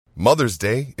Mother's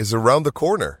Day is around the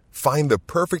corner. Find the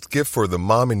perfect gift for the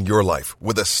mom in your life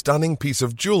with a stunning piece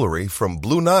of jewelry from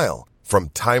Blue Nile. From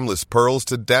timeless pearls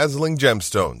to dazzling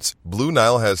gemstones, Blue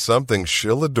Nile has something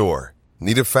she'll adore.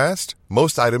 Need it fast?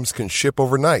 Most items can ship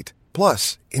overnight.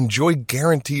 Plus, enjoy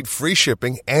guaranteed free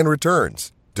shipping and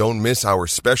returns. Don't miss our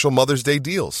special Mother's Day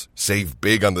deals. Save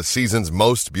big on the season's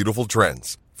most beautiful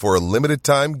trends. For a limited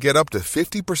time, get up to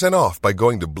 50% off by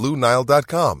going to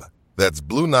BlueNile.com. That's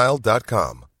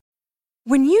BlueNile.com.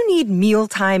 When you need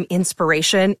mealtime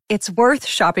inspiration, it's worth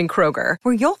shopping Kroger,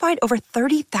 where you'll find over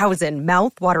 30,000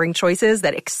 mouth-watering choices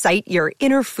that excite your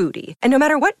inner foodie. And no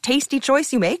matter what tasty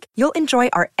choice you make, you'll enjoy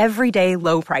our everyday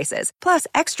low prices, plus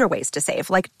extra ways to save,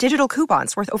 like digital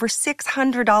coupons worth over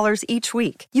 $600 each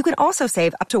week. You can also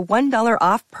save up to $1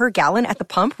 off per gallon at the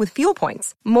pump with fuel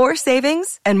points. More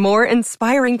savings and more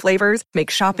inspiring flavors make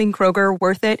shopping Kroger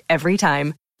worth it every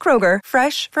time. Kroger,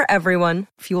 fresh for everyone.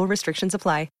 Fuel restrictions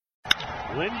apply.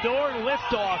 Lindor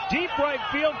liftoff, deep right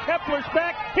field, Kepler's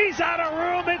back, he's out of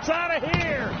room, it's out of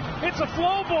here. It's a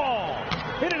flow ball.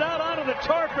 Hit it out onto the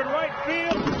tarp in right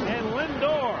field, and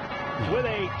Lindor, with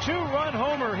a 2-run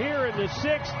homer here in the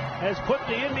 6th, has put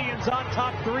the Indians on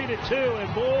top 3-2,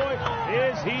 and boy,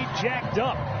 is he jacked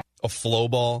up. A flow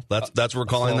ball? That's what we're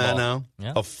calling that now?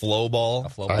 Yeah. A flow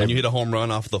ball? When you hit a home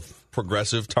run off the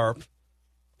progressive tarp?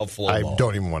 I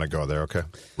don't even want to go there, okay?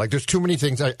 Like, there's too many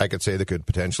things I could say that could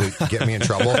potentially get me in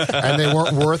trouble, and they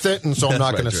weren't worth it, and so I'm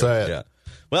not going to say it. Yeah.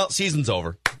 Well, season's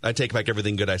over. I take back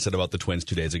everything good I said about the Twins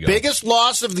 2 days ago. Biggest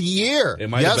loss of the year.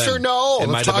 Yes or no?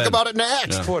 Let's talk about it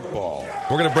next. Yeah. Football.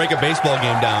 We're going to break a baseball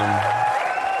game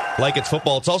down like it's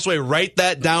football. It's also a Write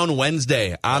That Down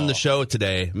Wednesday on the show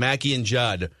today. Mackie and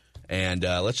Judd. And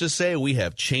let's just say we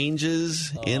have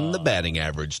changes in the batting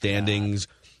average standings.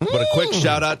 But a quick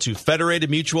shout out to Federated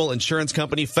Mutual Insurance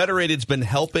Company. Federated's been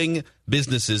helping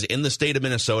businesses in the state of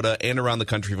Minnesota and around the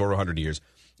country for over 100 years.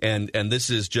 And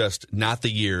this is just not the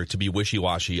year to be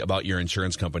wishy-washy about your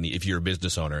insurance company if you're a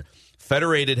business owner.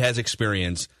 Federated has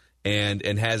experience and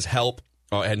has helped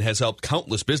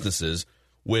countless businesses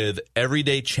with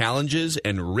everyday challenges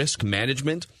and risk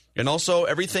management, and also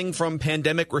everything from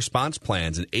pandemic response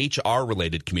plans and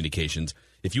HR-related communications.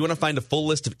 If you want to find a full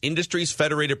list of industries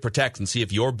Federated protects and see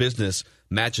if your business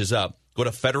matches up, go to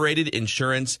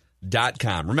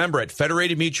federatedinsurance.com. Remember, at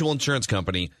Federated Mutual Insurance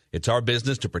Company, it's our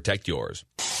business to protect yours.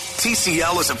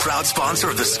 TCL is a proud sponsor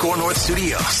of the Score North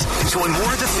Studios. Enjoy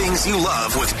more of the things you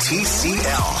love with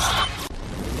TCL.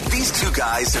 These two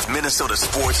guys have Minnesota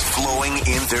sports flowing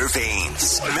in their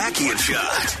veins. Mackie and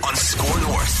Judd on Score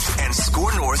North and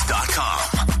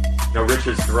ScoreNorth.com. Rich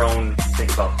has thrown, I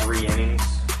think, about 3 innings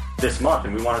this month,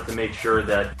 and we wanted to make sure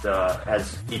that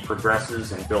as he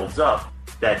progresses and builds up,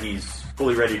 that he's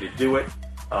fully ready to do it.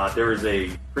 There is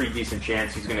a pretty decent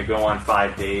chance he's going to go on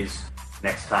 5 days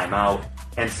next time out,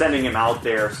 and sending him out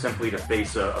there simply to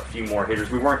face a few more hitters,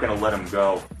 we weren't going to let him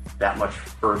go that much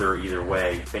further either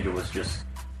way. I think it was just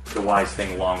the wise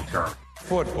thing long term.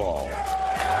 Football.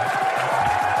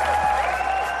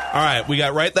 All right, we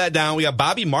got Write That Down. We got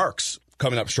Bobby Marks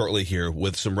coming up shortly here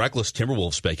with some reckless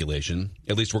Timberwolves speculation.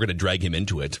 At least we're going to drag him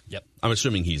into it. Yep. I'm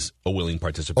assuming he's a willing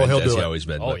participant, as he always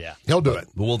been. Oh, yeah. He'll do it.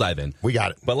 But we'll dive in. We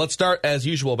got it. But let's start, as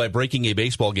usual, by breaking a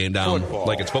baseball game down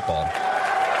like it's football.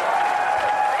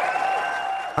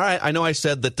 All right, I know I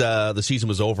said that the season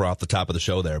was over off the top of the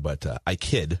show there, but I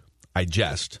kid, I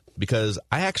jest, because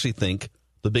I actually think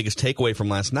the biggest takeaway from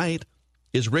last night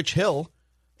is Rich Hill.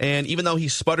 And even though he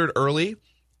sputtered early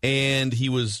and he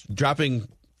was dropping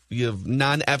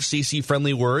non-FCC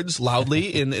friendly words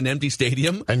loudly in an empty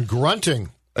stadium. And grunting.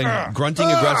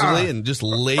 Aggressively and just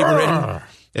laboring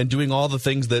and doing all the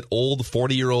things that old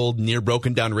 40-year-old near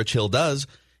broken down Rich Hill does,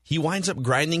 he winds up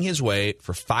grinding his way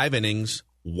for 5 innings,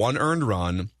 1 earned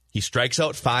run. He strikes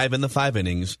out 5 in the 5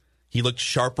 innings. He looked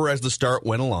sharper as the start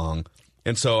went along.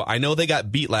 And so I know they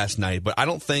got beat last night, but I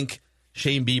don't think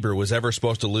Shane Bieber was ever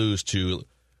supposed to lose to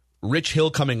Rich Hill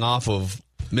coming off of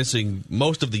missing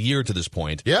most of the year to this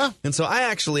point. Yeah. And so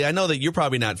I know that you're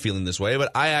probably not feeling this way,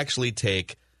 but I actually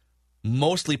take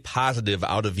mostly positive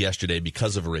out of yesterday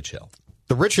because of Rich Hill.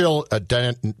 The Rich Hill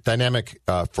dynamic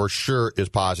for sure is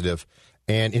positive.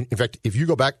 And in fact, if you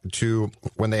go back to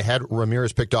when they had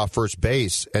Ramirez picked off first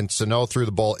base and Sano threw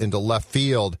the ball into left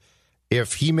field,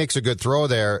 if he makes a good throw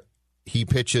there, he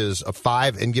pitches a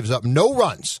 5 and gives up no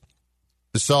runs.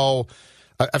 So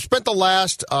I've spent the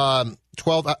last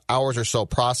 12 hours or so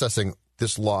processing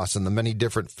this loss and the many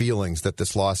different feelings that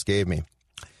this loss gave me.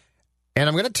 And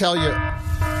I'm going to tell you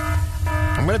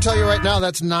right now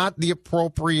that's not the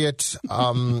appropriate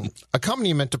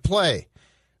accompaniment to play.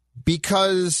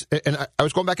 Because, and I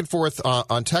was going back and forth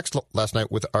on text last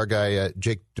night with our guy,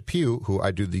 Jake Depew, who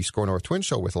I do the Score North Twins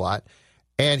show with a lot,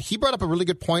 and he brought up a really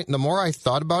good point, and the more I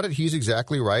thought about it, he's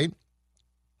exactly right.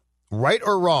 Right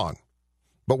or wrong,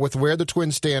 but with where the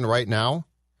Twins stand right now,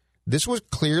 this was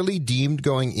clearly deemed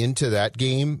going into that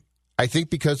game, I think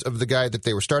because of the guy that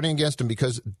they were starting against and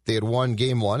because they had won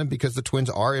game one and because the Twins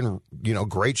are in,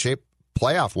 great shape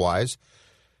playoff-wise.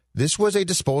 This was a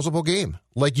disposable game.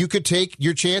 Like, you could take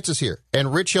your chances here.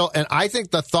 And Rich Hill, and I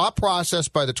think the thought process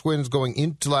by the Twins going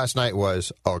into last night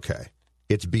was, okay,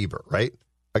 it's Bieber, right?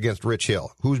 Against Rich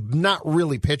Hill, who's not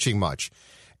really pitching much.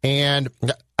 And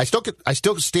I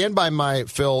still stand by my,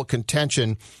 Phil,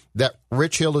 contention that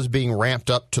Rich Hill is being ramped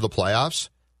up to the playoffs.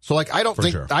 So, I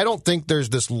don't think there's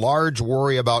this large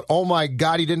worry about, oh my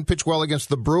God, he didn't pitch well against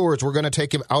the Brewers, we're going to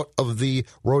take him out of the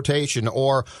rotation,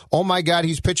 or oh my God,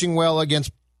 he's pitching well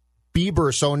against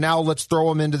Bieber, so now let's throw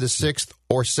him into the 6th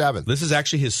or 7th. This is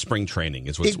actually his spring training,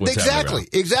 is what's happening.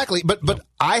 Exactly. But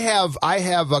I have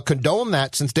condoned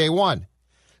that since day one.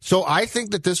 So I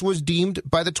think that this was deemed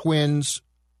by the Twins,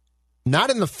 not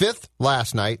in the 5th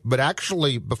last night, but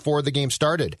actually before the game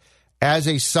started, as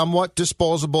a somewhat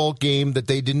disposable game that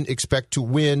they didn't expect to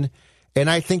win. And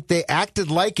I think they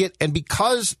acted like it. And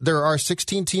because there are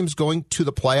 16 teams going to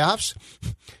the playoffs,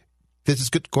 this is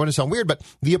going to sound weird, but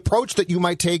the approach that you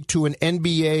might take to an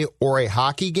NBA or a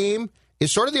hockey game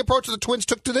is sort of the approach that the Twins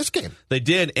took to this game. They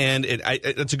did, and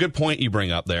it's a good point you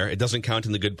bring up there. It doesn't count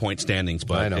in the good point standings,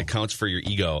 but it counts for your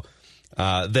ego.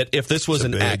 That if this was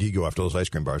it's a big ego after those ice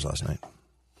cream bars last night.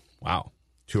 Wow.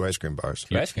 2 ice cream bars.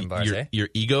 2 ice cream bars, Your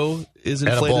ego is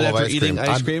inflated after eating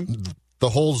ice cream? The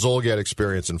whole Zolgad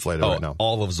experience inflated right now.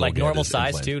 All of Zolgad. Like normal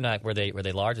size, inflated. too? Not, were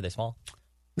they large? Are they small?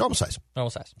 Normal size.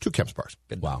 2 Kemp's bars.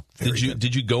 Good. Wow.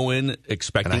 Did you go in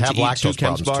expecting to eat 2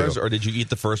 Kemp's bars, or did you eat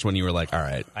the first one you were like, all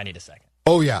right. I need a second.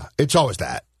 Oh, yeah. It's always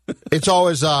that. It's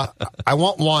always, I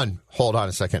want one. Hold on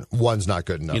a second. One's not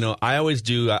good enough. I always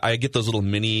do. I get those little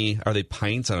mini, are they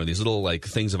pints? I don't know, these little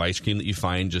things of ice cream that you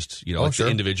find just, sure.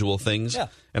 individual things. Yeah.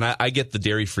 And I get the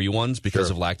dairy-free ones because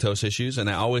of lactose issues. And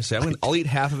I always say, I'll eat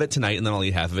half of it tonight and then I'll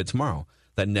eat half of it tomorrow.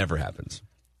 That never happens.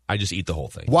 I just eat the whole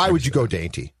thing. Why would you go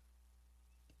dainty?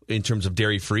 In terms of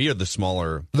dairy-free or the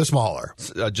smaller? The smaller.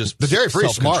 Just the dairy-free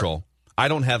is smart. I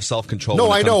don't have self-control.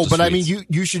 No, I know, but sweets. I mean,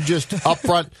 you should just up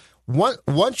front.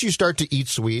 Once you start to eat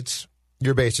sweets,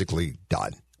 you're basically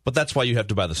done. But that's why you have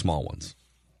to buy the small ones.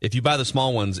 If you buy the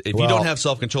small ones, you don't have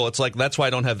self-control, it's like that's why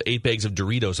I don't have 8 bags of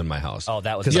Doritos in my house. Oh,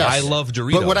 that was because I love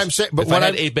Doritos. But what I'm saying, if I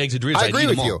had 8 bags of Doritos, I agree I'd eat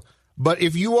with them all. you. But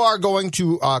if you are going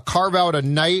to carve out a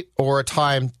night or a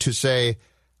time to say,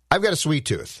 I've got a sweet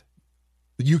tooth,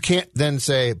 you can't then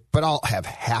say, but I'll have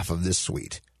half of this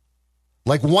sweet.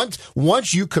 Like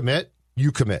once you commit,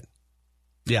 you commit.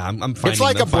 Yeah, I'm finding, it's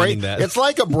like that. It's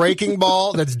like a breaking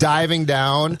ball that's diving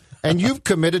down, and you've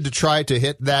committed to try to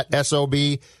hit that SOB.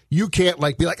 You can't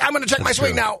be like, I'm going to check my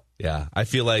swing now. Yeah, I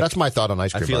feel like that's my thought on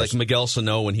ice cream. I feel bars. like Miguel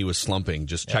Sano when he was slumping,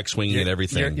 just check swinging at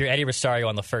everything. You're Eddie Rosario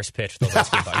on the first pitch with those ice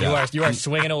cream bars. You are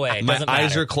swinging away. My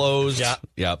eyes are closed.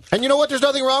 Yeah. And you know what? There's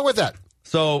nothing wrong with that.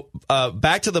 So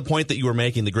back to the point that you were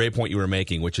making, the great point you were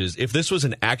making, which is if this was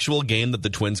an actual game that the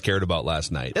Twins cared about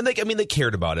last night, and they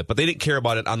cared about it, but they didn't care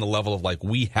about it on the level of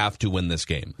we have to win this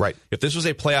game. Right. If this was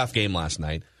a playoff game last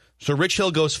night, so Rich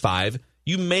Hill goes 5.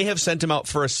 You may have sent him out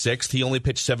for a 6th. He only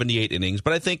pitched 78 innings,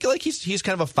 but I think he's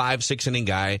kind of a 5-6 inning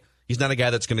guy. He's not a guy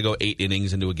that's going to go 8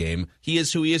 innings into a game. He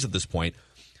is who he is at this point.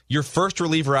 Your first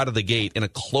reliever out of the gate in a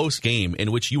close game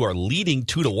in which you are leading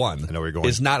 2-1 I know where you're going.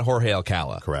 is not Jorge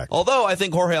Alcala. Correct. Although I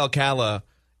think Jorge Alcala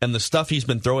and the stuff he's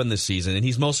been throwing this season, and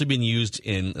he's mostly been used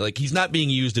in he's not being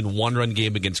used in one-run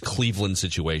game against Cleveland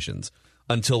situations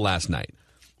until last night,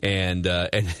 and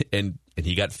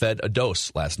he got fed a dose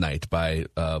last night by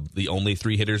the only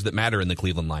 3 hitters that matter in the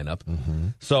Cleveland lineup. Mm-hmm.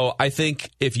 So I think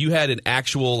if you had an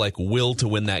actual will to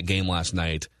win that game last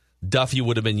night, Duffy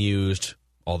would have been used.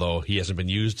 Although he hasn't been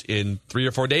used in 3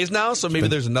 or 4 days now, so maybe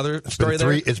there's another story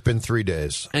there. It's been 3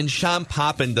 days. And Sean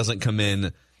Poppin doesn't come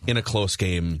in a close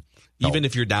game, even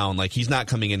if you're down. He's not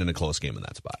coming in a close game in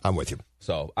that spot. I'm with you.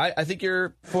 So I think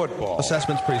your football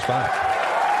assessment's pretty spot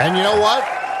on. And you know what?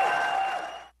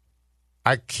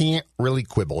 I can't really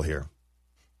quibble here.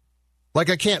 I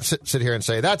can't sit here and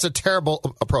say that's a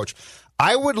terrible approach.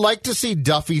 I would like to see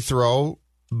Duffy throw,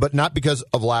 but not because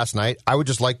of last night. I would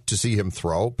just like to see him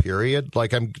throw, period.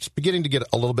 I'm beginning to get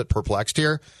a little bit perplexed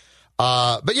here.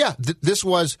 But yeah, this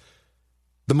was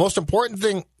the most important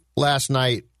thing last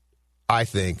night, I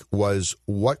think, was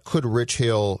what could Rich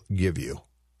Hill give you?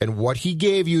 And what he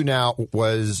gave you now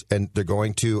was, and they're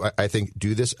going to, I think,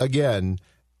 do this again,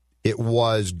 it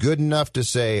was good enough to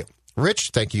say, Rich,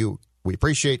 thank you. We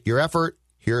appreciate your effort.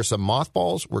 Here are some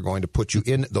mothballs. We're going to put you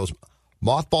in those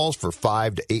mothballs for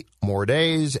 5 to 8 more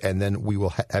days, and then we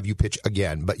will have you pitch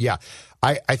again. But yeah,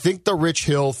 I think the Rich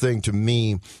Hill thing to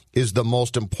me is the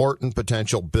most important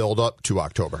potential build-up to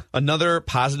October. Another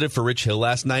positive for Rich Hill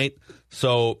last night.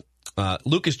 So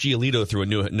Lucas Giolito threw a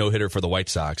no-hitter for the White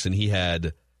Sox, and he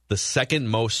had the second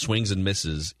most swings and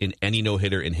misses in any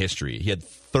no-hitter in history. He had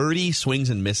 30 swings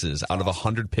and misses out of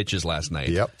 100 pitches last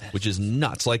night, which is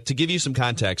nuts. Like, to give you some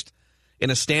context, in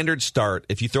a standard start,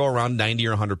 if you throw around 90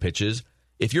 or 100 pitches,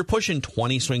 if you're pushing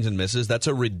 20 swings and misses, that's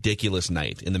a ridiculous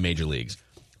night in the major leagues.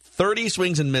 30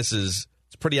 swings and misses,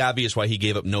 it's pretty obvious why he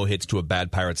gave up no hits to a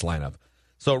bad Pirates lineup.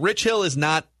 So Rich Hill is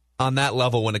not on that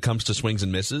level when it comes to swings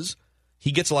and misses.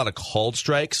 He gets a lot of called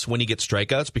strikes when he gets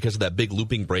strikeouts because of that big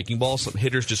looping breaking ball. Some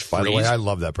hitters just freeze. By the way, I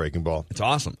love that breaking ball. It's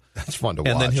awesome. That's fun to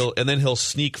watch. And then he'll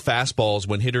sneak fastballs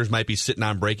when hitters might be sitting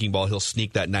on breaking ball. He'll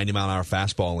sneak that 90-mile-an-hour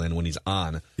fastball in when he's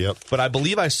on. Yep. But I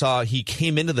believe I saw he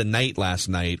came into the night last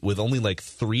night with only like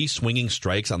 3 swinging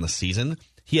strikes on the season.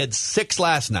 He had 6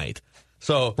 last night.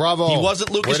 So bravo. He wasn't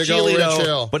Lucas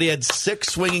Giolito, but he had 6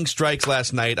 swinging strikes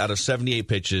last night out of 78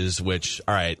 pitches, which,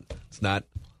 all right, it's not...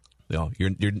 You know,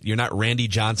 you're not Randy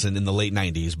Johnson in the late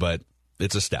 90s, but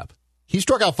it's a step. He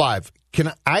struck out 5.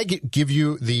 Can I give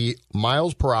you the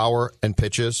miles per hour and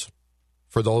pitches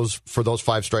for those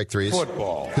 5 strike threes?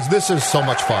 Football. Because this is so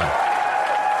much fun.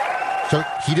 So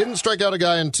he didn't strike out a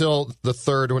guy until the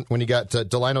third when he got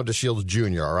Delino DeShields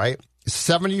Jr., all right?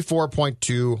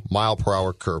 74.2 mile per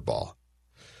hour curveball.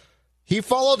 He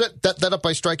followed that up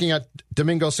by striking out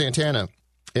Domingo Santana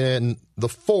in the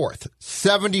 4th,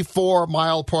 74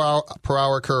 mile per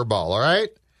hour curveball, all right?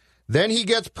 Then he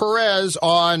gets Perez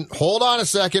on, hold on a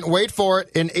second, wait for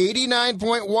it, an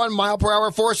 89.1 mile per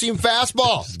hour four-seam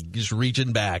fastball. Just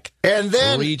reaching back. And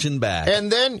then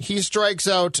he strikes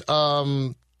out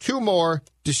 2 more,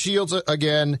 DeShields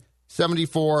again,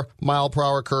 74 mile per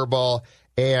hour curveball,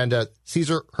 and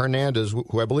Cesar Hernandez,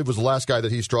 who I believe was the last guy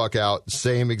that he struck out,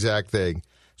 same exact thing.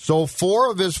 So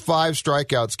 4 of his 5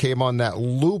 strikeouts came on that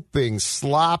looping,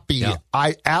 sloppy,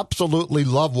 I absolutely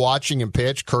love watching him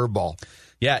pitch curveball.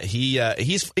 Yeah,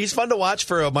 he's fun to watch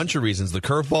for a bunch of reasons. The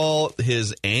curveball,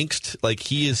 his angst, like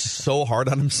he is so hard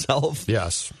on himself.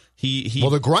 Yes. Well,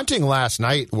 the grunting last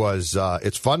night was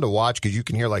it's fun to watch because you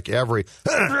can hear like every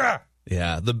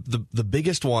Yeah, the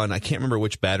biggest one, I can't remember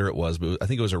which batter it was, but I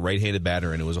think it was a right-handed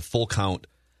batter and it was a full count.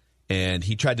 And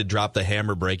he tried to drop the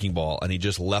hammer breaking ball, and he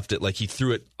just left it like he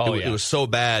threw it. It was so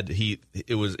bad it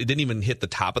didn't even hit the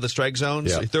top of the strike zone.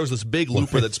 So he throws this big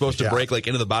looper that's supposed to break like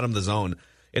into the bottom of the zone,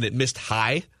 and it missed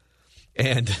high.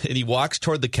 And he walks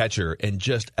toward the catcher, and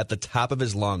just at the top of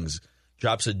his lungs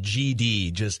drops a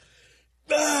GD, just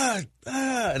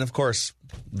and of course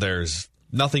there's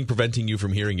nothing preventing you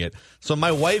from hearing it. So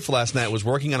my wife last night was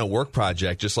working on a work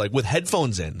project, just like with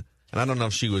headphones in, and I don't know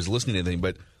if she was listening to anything,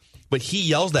 but he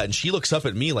yells that, and she looks up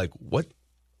at me like, what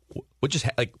just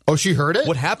like? Oh, she heard it?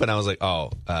 What happened? I was like,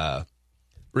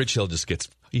 Rich Hill he's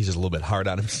just a little bit hard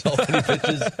on himself when he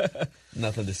pitches.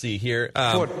 Nothing to see here.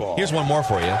 Football. Here's one more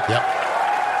for you. Yep.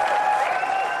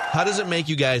 How does it make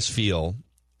you guys feel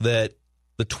that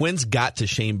the Twins got to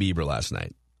Shane Bieber last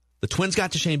night? The Twins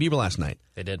got to Shane Bieber last night.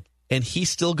 They did. And he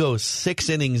still goes 6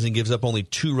 innings and gives up only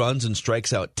 2 runs and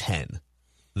strikes out 10.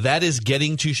 That is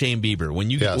getting to Shane Bieber. When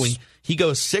he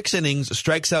goes 6 innings,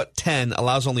 strikes out 10,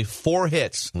 allows only 4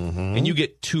 hits, and you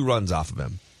get 2 runs off of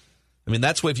him. I mean,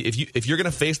 that's what if you're going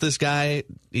to face this guy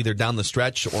either down the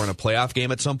stretch or in a playoff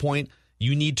game at some point,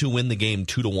 you need to win the game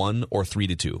 2-1 or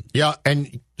 3-2. Yeah,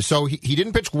 and so he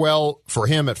didn't pitch well for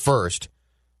him at first.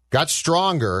 Got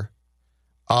stronger.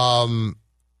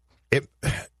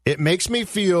 It makes me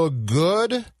feel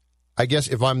good. I guess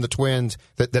if I'm the Twins,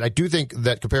 that I do think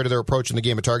that compared to their approach in the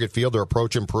game at Target Field, their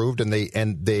approach improved, and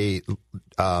they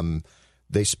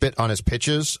spit on his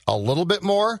pitches a little bit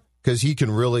more because he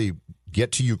can really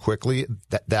get to you quickly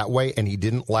that way, and he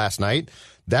didn't last night.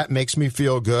 That makes me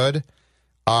feel good.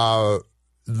 The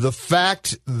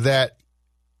fact that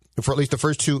for at least the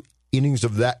first 2 innings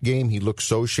of that game, he looked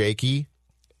so shaky,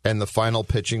 and the final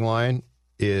pitching line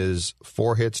is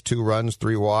 4 hits, 2 runs,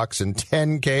 3 walks, and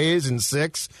 10 Ks and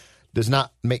 6. Does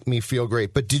not make me feel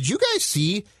great. But did you guys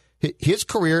see his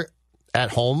career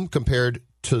at home compared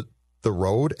to the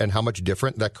road and how much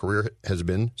different that career has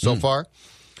been so far?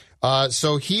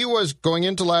 So he was going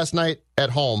into last night at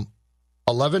home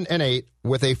 11-8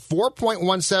 with a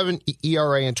 4.17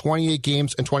 ERA in 28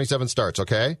 games and 27 starts,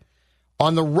 okay?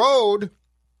 On the road,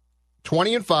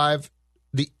 20-5,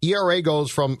 the ERA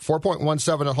goes from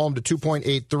 4.17 at home to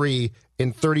 2.83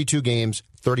 in 32 games,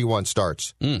 31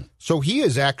 starts. So he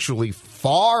is actually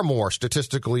far more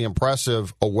statistically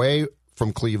impressive away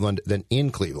from Cleveland than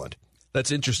in Cleveland.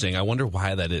 That's interesting. I wonder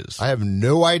why that is. I have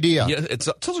no idea. Yeah, it's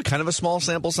also kind of a small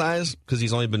sample size because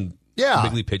he's only been a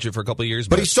big league pitcher for a couple of years.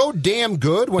 But he's so damn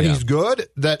good when he's good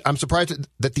that I'm surprised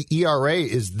that the ERA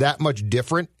is that much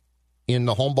different in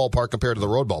the home ballpark compared to the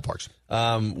road ballparks.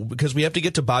 Because we have to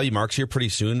get to Bobby Marks here pretty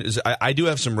soon. I do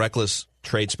have some reckless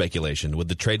trade speculation with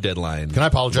the trade deadline. Can I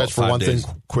apologize for one thing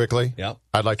quickly? Yeah.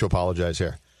 I'd like to apologize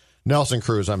here. Nelson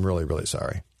Cruz, I'm really, really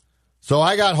sorry. So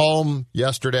I got home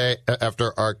yesterday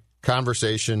after our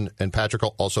conversation, and Patrick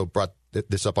also brought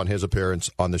this up on his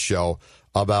appearance on the show,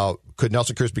 about could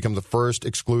Nelson Cruz become the first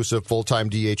exclusive full-time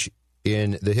DH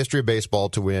in the history of baseball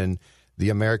to win the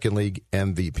American League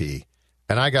MVP.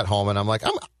 And I got home, and I'm like,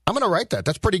 I'm going to write that.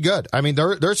 That's pretty good. I mean,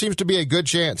 there seems to be a good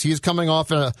chance. He's coming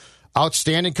off an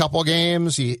outstanding couple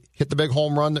games. He hit the big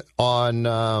home run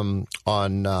on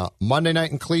Monday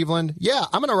night in Cleveland. Yeah,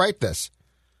 I'm going to write this.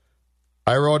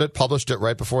 I wrote it, published it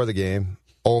right before the game.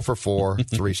 0 for 4,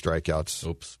 3 strikeouts.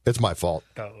 Oops. It's my fault.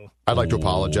 Uh-oh. I'd like to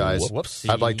apologize. Whoopsie.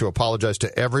 I'd like to apologize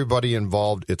to everybody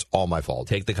involved. It's all my fault.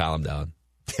 Take the column down.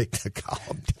 Take the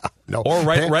column down. No. Or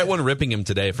write one ripping him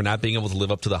today for not being able to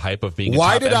live up to the hype of being a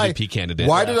top MVP candidate.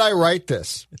 Why did I write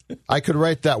this? I could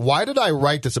write that. Why did I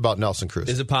write this about Nelson Cruz?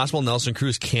 Is it possible Nelson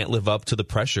Cruz can't live up to the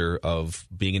pressure of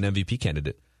being an MVP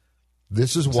candidate?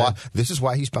 This is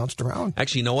why he's bounced around.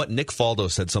 Actually, you know what? Nick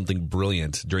Faldo said something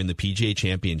brilliant during the PGA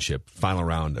Championship final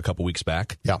round a couple weeks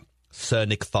back. Yeah. Sir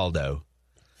Nick Faldo.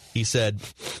 He said,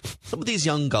 some of these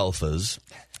young golfers,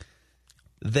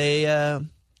 they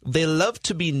love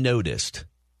to be noticed,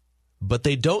 but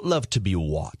they don't love to be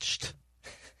watched.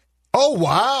 Oh,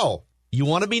 wow. You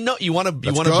want to be you want to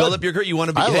build up your career. You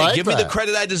want to be give me the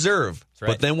credit I deserve. Right.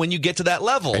 But then when you get to that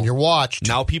level and you're watched,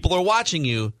 now people are watching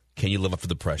you. Can you live up to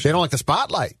the pressure? They don't like the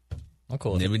spotlight. Oh,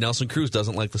 cool. Maybe Nelson Cruz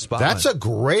doesn't like the spotlight. That's a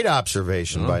great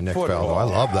observation by Nick Faldo. I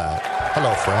love that.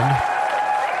 Hello, friend.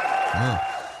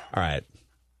 All right.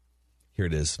 Here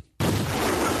it is.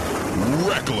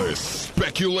 Reckless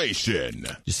speculation.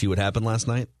 Did you see what happened last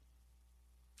night?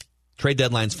 Trade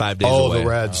deadline's 5 days away. Oh, the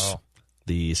Reds.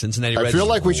 The Cincinnati Reds. I feel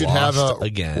like we should have a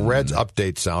again. Reds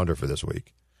update sounder for this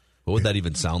week. What would that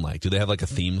even sound like? Do they have like a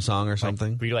theme song or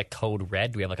something? We do like Code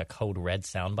Red. Do we have like a Code Red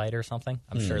soundbite or something?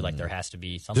 I'm sure like there has to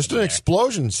be something. Just an there.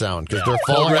 explosion sound because they're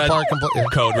falling apart completely.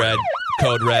 Code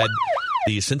Red.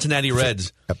 The Cincinnati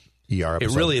Reds.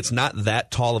 It's not that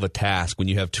tall of a task when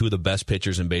you have two of the best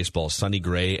pitchers in baseball, Sonny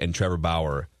Gray and Trevor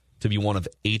Bauer, to be one of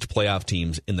 8 playoff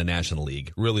teams in the National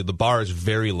League. Really, the bar is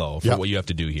very low for what you have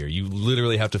to do here. You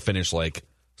literally have to finish like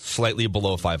slightly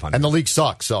below 500. And the league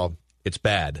sucks, so it's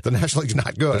bad. The National League's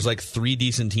not good. There's like 3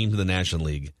 decent teams in the National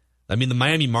League. I mean, the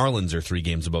Miami Marlins are 3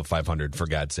 games above 500, for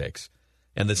God's sakes.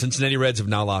 And the Cincinnati Reds have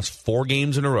now lost 4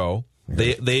 games in a row.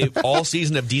 They all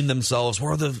season have deemed themselves,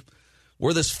 we're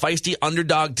this feisty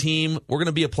underdog team. We're going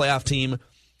to be a playoff team.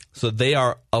 So they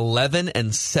are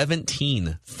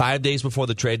 11-17, 5 days before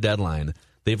the trade deadline.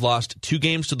 They've lost 2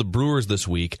 games to the Brewers this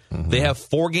week. Mm-hmm. They have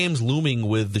 4 games looming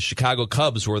with the Chicago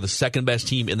Cubs, who are the second best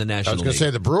team in the National League. I was going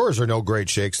to say the Brewers are no great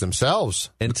shakes themselves.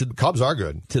 And the Cubs are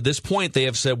good. To this point, they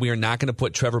have said we are not going to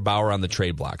put Trevor Bauer on the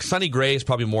trade block. Sonny Gray is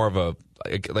probably more of a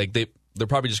they're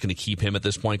probably just going to keep him at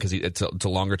this point because it's a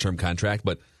longer term contract.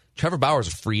 But Trevor Bauer is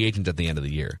a free agent at the end of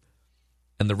the year,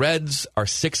 and the Reds are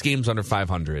 6 games under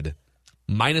 500.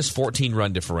 Minus 14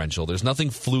 run differential. There's nothing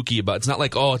fluky about it. It's not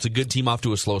like, it's a good team off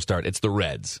to a slow start. It's the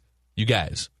Reds. You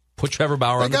guys, put Trevor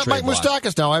Bauer on the trade block. I got Mike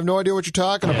Moustakas now. I have no idea what you're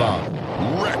talking about.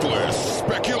 Reckless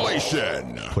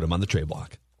speculation. Put him on the trade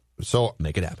block. So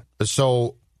make it happen.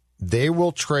 So they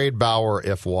will trade Bauer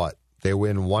if what? They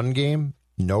win 1 game?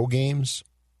 No games?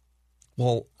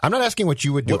 Well, I'm not asking what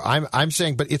you would do. I'm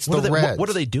saying, but it's the Reds. What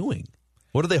are they doing?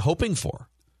 What are they hoping for?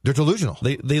 They're delusional.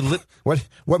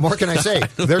 What more can I say?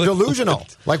 They're delusional.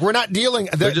 Like, we're not dealing.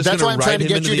 That's why I'm trying to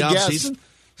get you to guess. Season?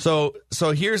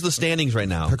 So here's the standings right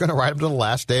now. They're going to ride them to the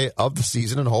last day of the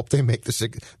season and hope they make the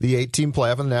 8-team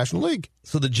playoff in the National League.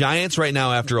 So the Giants right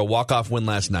now, after a walk-off win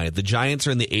last night, the Giants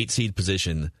are in the 8-seed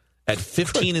position at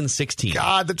 15-16.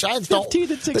 God, the Giants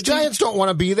don't want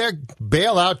to be there.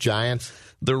 Bail out, Giants.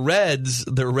 The Reds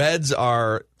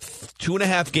are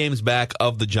 2.5 games back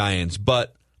of the Giants,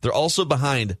 but they're also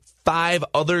behind 5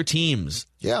 other teams.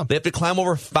 Yeah. They have to climb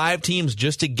over 5 teams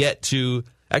just to get to...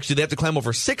 Actually, they have to climb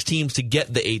over 6 teams to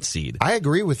get the 8th seed. I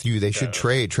agree with you. They should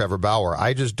trade Trevor Bauer.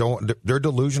 I just don't... They're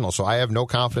delusional, so I have no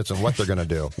confidence in what they're going to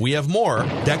do. We have more.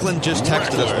 Declan just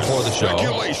texted us before the show.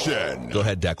 Speculation. Go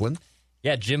ahead, Declan.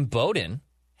 Yeah, Jim Bowden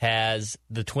has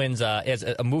the Twins has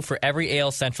a move for every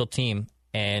AL Central team,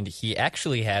 and he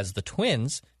actually has the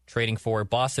Twins trading for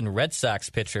Boston Red Sox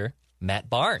pitcher Matt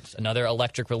Barnes, another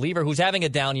electric reliever who's having a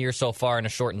down year so far in a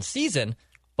shortened season,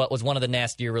 but was one of the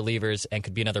nastier relievers and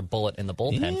could be another bullet in the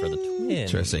bullpen for the Twins.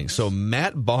 Interesting. So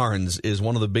Matt Barnes is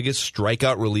one of the biggest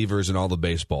strikeout relievers in all of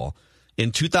baseball.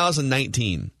 In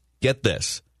 2019, get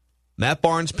this, Matt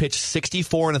Barnes pitched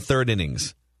 64 and a third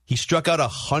innings. He struck out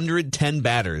 110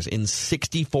 batters in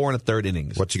 64 and a third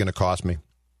innings. What's he going to cost me?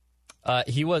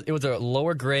 It was a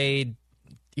lower grade.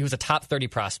 He was a top 30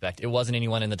 prospect. It wasn't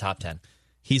anyone in the top 10.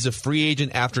 He's a free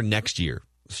agent after next year.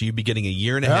 So you'd be getting a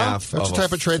year and a half that's of the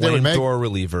type a of trade they would make. flamethrower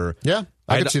reliever. Yeah,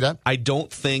 I could see that. I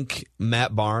don't think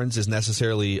Matt Barnes is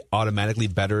necessarily automatically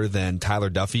better than Tyler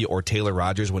Duffy or Taylor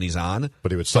Rogers when he's on.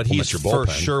 But he would supplement he's your bullpen.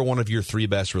 for sure one of your three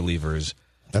best relievers.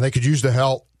 And they could use the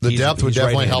help. The depth would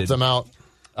definitely help them out.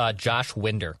 Josh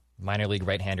Winder, minor league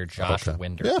right-hander Josh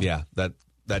Winder. Yeah, that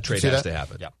trade has to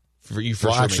happen. Yeah.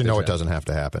 Actually, no, it doesn't have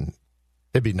to happen.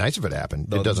 It'd be nice if it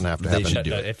happened. It doesn't have to happen. They should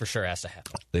do it. It for sure has to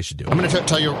happen. They should do it. I'm going to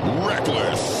tell you.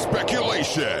 Reckless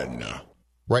speculation.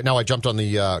 Right now, I jumped on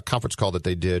the conference call that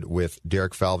they did with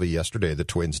Derek Falvey yesterday. The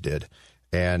Twins did.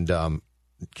 And can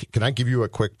I give you a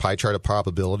quick pie chart of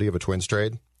probability of a Twins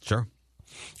trade? Sure.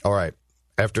 All right.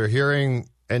 After hearing,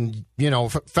 and,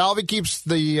 Falvey keeps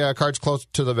the cards close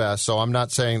to the vest, so I'm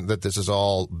not saying that this is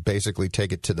all basically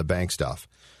take it to the bank stuff.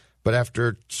 But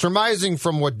after surmising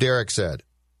from what Derek said,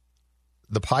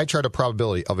 the pie chart of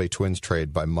probability of a Twins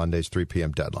trade by Monday's 3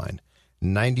 p.m. deadline,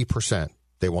 90%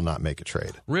 they will not make a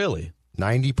trade. Really?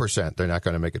 90% they're not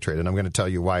going to make a trade. And I'm going to tell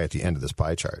you why at the end of this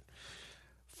pie chart.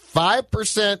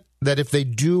 5% that if they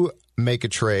do make a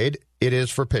trade, it is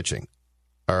for pitching.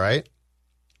 All right?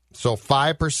 So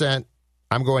 5%,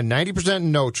 I'm going 90%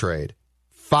 no trade,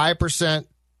 5%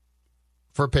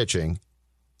 for pitching,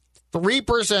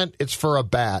 3% it's for a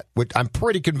bat, which I'm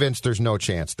pretty convinced there's no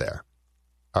chance there.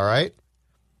 All right?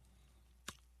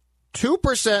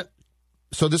 2%,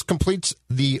 so this completes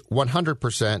the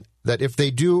 100% that if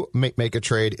they do make a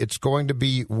trade, it's going to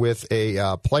be with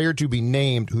a player to be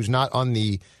named who's not on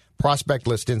the prospect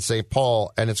list in St.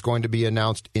 Paul, and it's going to be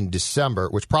announced in December,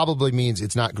 which probably means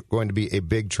it's not going to be a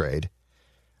big trade.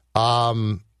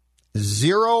 0%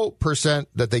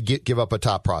 that they give up a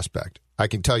top prospect. I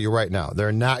can tell you right now,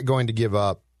 they're not going to give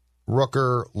up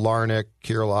Rooker, Larnach,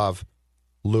 Kirilov,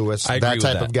 Lewis, that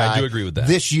type of guy. I do agree with that.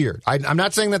 This year. I'm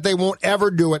not saying that they won't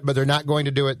ever do it, but they're not going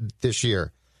to do it this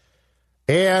year.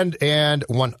 And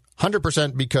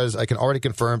 100% because I can already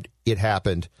confirm it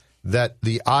happened, that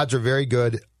the odds are very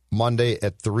good Monday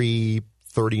at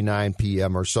 3:39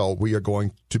 p.m. or so. We are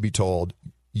going to be told,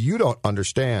 you don't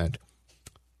understand.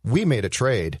 We made a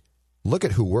trade. Look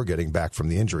at who we're getting back from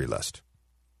the injury list.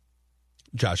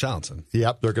 Josh Allenson.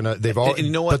 Yep, they're gonna. They've already.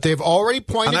 You know what? But they've already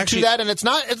pointed to that, and it's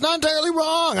not entirely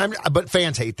wrong. But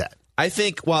fans hate that. I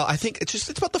think it's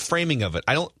about the framing of it.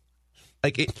 I don't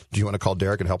like it. Do you want to call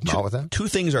Derek and help him out with that? Two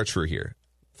things are true here.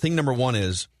 Thing number one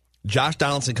is Josh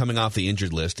Donaldson coming off the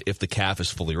injured list, if the calf is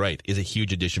fully right, is a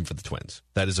huge addition for the Twins.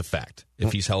 That is a fact.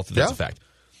 If he's healthy, that's a fact.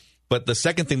 But the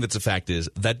second thing that's a fact is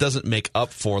that doesn't make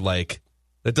up for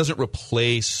that doesn't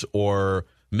replace or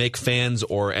make fans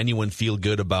or anyone feel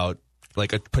good about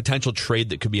like a potential trade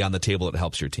that could be on the table that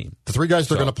helps your team. The three guys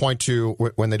they're going to point to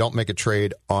when they don't make a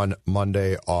trade on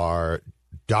Monday are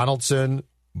Donaldson,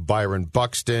 Byron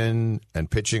Buxton, and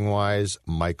pitching-wise,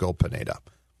 Michael Pineda.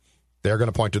 They're going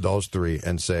to point to those three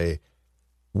and say,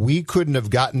 we couldn't have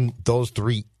gotten those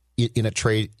three in a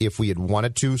trade if we had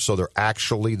wanted to, so they're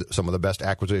actually some of the best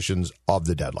acquisitions of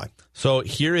the deadline. So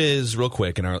here is, real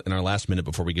quick, in our last minute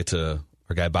before we get to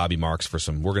our guy Bobby Marks for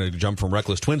some, we're going to jump from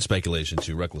Reckless Twin speculation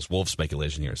to Reckless Wolf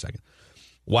speculation here in a second.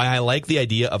 Why I like the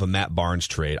idea of a Matt Barnes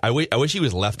trade. I wish he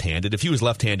was left-handed. If he was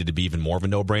left-handed, it'd be even more of a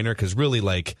no-brainer because really,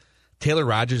 like, Taylor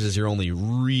Rogers is your only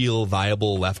real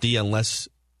viable lefty unless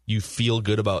you feel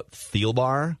good about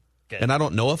Thielbar. And I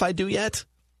don't know if I do yet.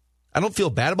 I don't feel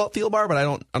bad about Thielbar, but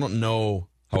I don't know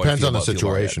how Depends I feel on the about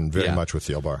situation Thielbar very much with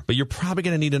Thielbar. But you're probably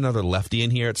going to need another lefty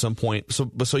in here at some point.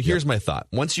 So here's my thought.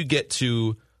 Once you get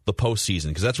to the postseason,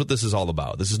 because that's what this is all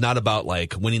about. This is not about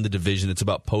like winning the division. It's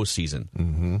about postseason.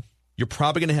 Mm-hmm. You're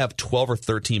probably going to have 12 or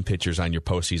 13 pitchers on your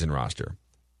postseason roster.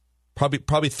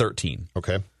 Probably 13.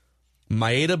 Okay.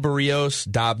 Maeda, Barrios,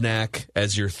 Dobnak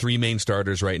as your three main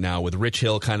starters right now, with Rich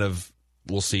Hill kind of,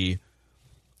 we'll see.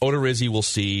 Odorizzi, we'll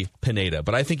see. Pineda.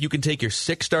 But I think you can take your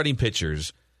 6 starting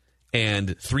pitchers,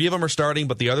 and 3 of them are starting,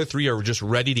 but the other 3 are just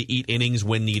ready to eat innings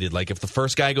when needed. Like if the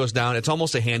first guy goes down, it's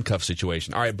almost a handcuff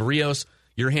situation. All right, Barrios,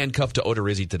 you're handcuffed to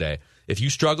Odorizzi today. If you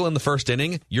struggle in the first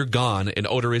inning, you're gone, and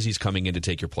Odorizzi's coming in to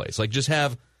take your place. Like just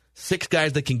have 6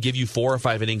 guys that can give you 4 or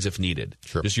 5 innings if needed.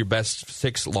 Sure. Just your best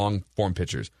 6 long-form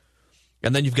pitchers.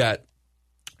 And then you've got,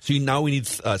 now we need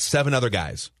 7 other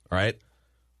guys, all right?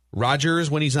 Rogers,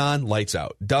 when he's on, lights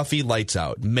out. Duffy, lights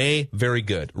out. May, very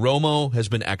good. Romo has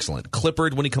been excellent.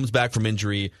 Clippard, when he comes back from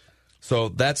injury. So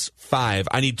that's 5.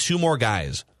 I need 2 more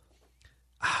guys.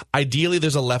 Ideally,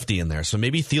 there's a lefty in there, so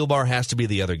maybe Thielbar has to be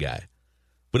the other guy.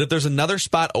 But if there's another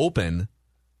spot open,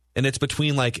 and it's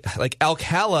between like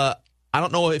Alcala, I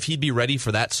don't know if he'd be ready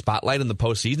for that spotlight in the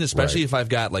postseason, especially if I've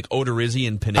got like Odorizzi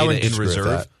and Pineda in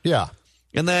reserve. Yeah.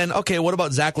 And then, okay, what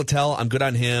about Zach Littell? I'm good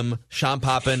on him. Sean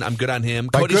Poppin, I'm good on him.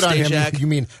 By Cody good on Stashak. him, you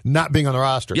mean not being on the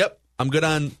roster? Yep, I'm good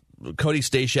on Cody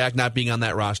Stashak not being on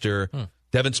that roster.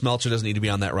 Devin Smeltzer doesn't need to be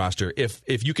on that roster. If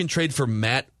you can trade for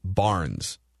Matt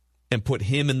Barnes and put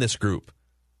him in this group,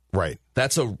 right?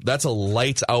 That's a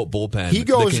lights out bullpen. He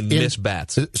goes that can miss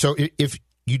bats. So if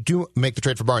you do make the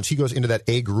trade for Barnes, he goes into that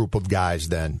A group of guys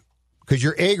then, because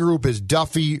your A group is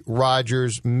Duffy,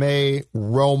 Rogers, May,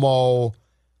 Romo.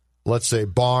 Let's say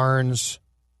Barnes.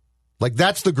 Like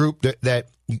that's the group that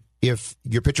if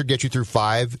your pitcher gets you through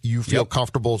 5, you feel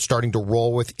comfortable starting to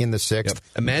roll with in the 6th.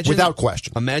 Imagine, without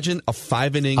question. Imagine a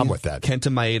 5-inning I'm with that.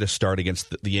 Kenta Maeda start against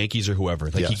the Yankees or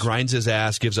whoever. Like he grinds his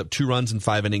ass, gives up 2 runs in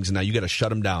 5 innings, and now you got to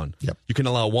shut him down. Yep. You can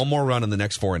allow 1 more run in the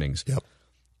next 4 innings. Yep.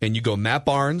 And you go Matt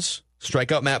Barnes,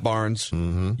 strike out Matt Barnes.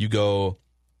 Mm-hmm. You go,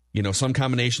 some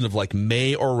combination of like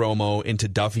May or Romo into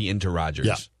Duffy into Rogers.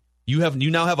 Yeah. You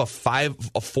now have a 4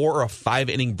 or a 5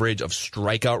 inning bridge of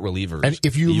strikeout relievers. And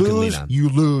if you lose, you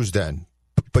lose then,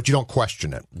 but you don't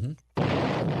question it.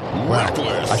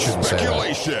 Reckless I shouldn't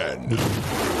speculation.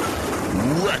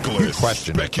 Reckless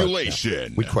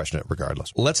speculation. We'd question it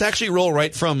regardless. Let's actually roll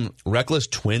right from reckless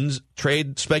Twins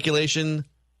trade speculation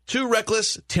to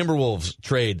reckless Timberwolves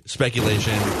trade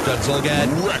speculation. Judd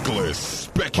Zulgad. Reckless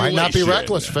speculation. Might not be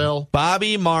reckless, Phil.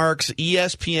 Bobby Marks,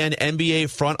 ESPN NBA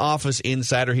front office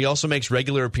insider. He also makes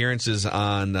regular appearances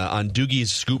on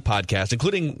Doogie's Scoop podcast,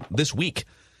 including this week.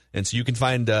 And so you can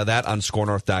find that on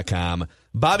scorenorth.com.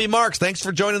 Bobby Marks, thanks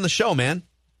for joining the show, man.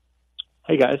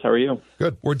 Hey guys, how are you?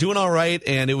 Good. We're doing all right,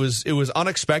 and it was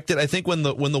unexpected. I think when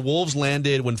the Wolves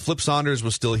landed, when Flip Saunders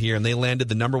was still here, and they landed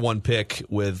the number 1 pick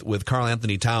with Karl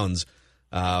Anthony Towns,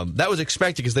 that was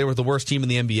expected because they were the worst team in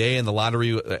the NBA, and the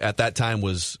lottery at that time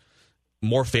was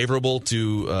more favorable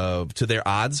to their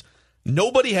odds.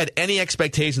 Nobody had any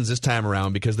expectations this time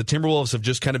around because the Timberwolves have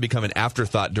just kind of become an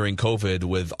afterthought during COVID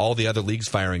with all the other leagues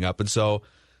firing up, and so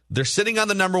they're sitting on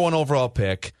the number 1 overall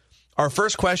pick. Our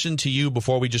first question to you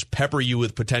before we just pepper you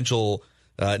with potential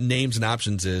names and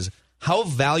options is, how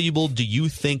valuable do you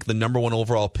think the number 1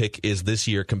 overall pick is this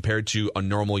year compared to a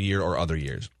normal year or other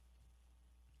years?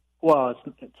 Well,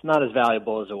 it's not as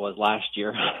valuable as it was last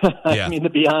year. Yeah. I mean, to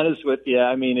be honest with you,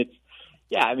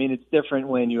 it's different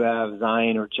when you have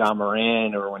Zion or Ja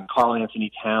Morant or when Karl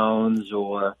Anthony Towns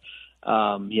or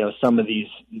some of these.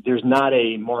 There's not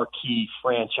a marquee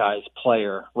franchise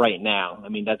player right now. I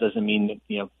mean, that doesn't mean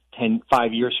that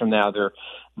 5 years from now there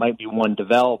might be one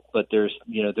developed, but there's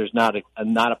not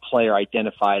a player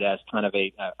identified as kind of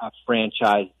a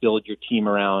franchise build your team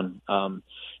around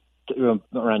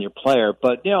your player.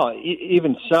 But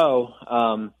even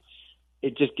so,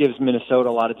 it just gives Minnesota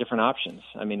a lot of different options.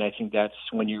 I mean, I think that's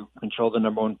when you control the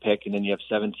number 1 pick and then you have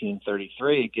 17 and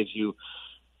 33, it gives you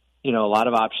a lot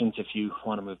of options if you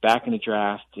want to move back in the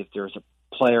draft. If there's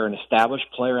an established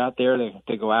player out there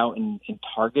to go out and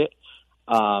target.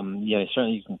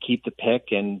 Certainly you can keep the pick,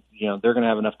 and they're going to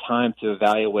have enough time to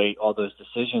evaluate all those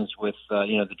decisions with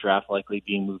the draft likely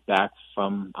being moved back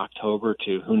from October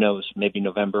to who knows, maybe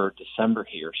November or December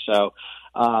here. So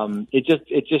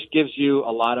it just gives you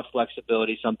a lot of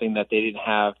flexibility, something that they didn't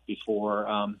have before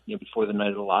the night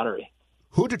of the lottery.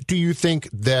 Who do you think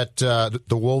that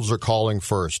the Wolves are calling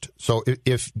first? So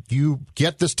if you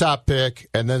get this top pick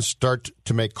and then start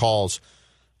to make calls,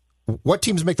 what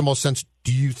teams make the most sense,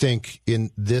 do you think,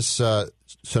 in this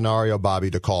scenario,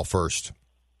 Bobby, to call first?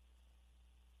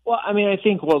 Well, I mean, I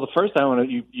think the first I want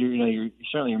to you're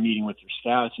certainly meeting with your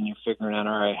scouts and you're figuring out,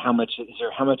 all right, how much is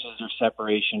there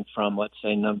separation from, let's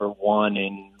say, number 1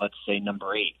 and let's say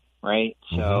number 8, right?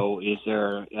 Mm-hmm. So is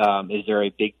there a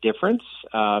big difference?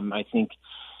 I think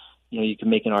you can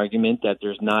make an argument that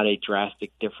there's not a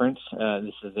drastic difference.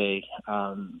 This is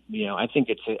I think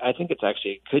it's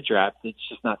actually a good draft. It's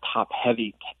just not top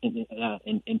heavy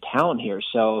in talent here.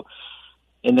 So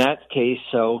in that case,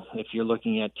 if you're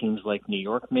looking at teams like New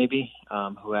York, maybe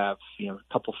who have a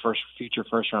couple future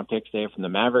first round picks, they have from the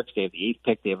Mavericks, they have the 8th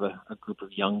pick, they have a group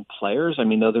of young players. I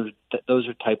mean, those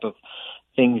are type of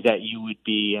things that you would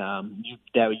be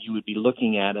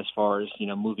looking at as far as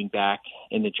moving back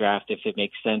in the draft if it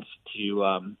makes sense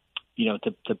to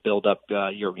to build up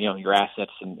your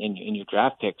assets in your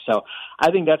draft pick. So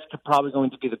I think that's probably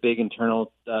going to be the big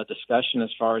internal discussion as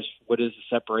far as what is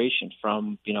the separation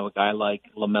from a guy like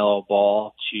LaMelo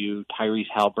Ball to Tyrese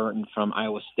Halliburton from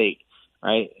Iowa State,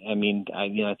 right? I mean,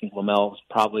 I think LaMelo is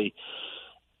probably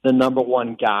the number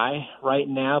one guy right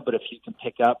now, but if you can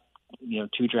pick up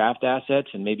 2 draft assets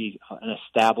and maybe an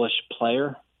established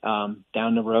player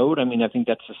down the road, I mean, I think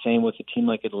that's the same with a team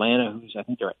like Atlanta, who's I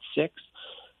think they're at 6.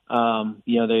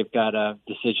 They've got a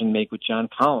decision to make with John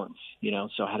Collins,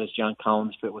 so how does John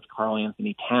Collins fit with Karl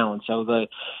Anthony Towns? So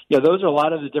those are a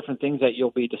lot of the different things that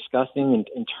you'll be discussing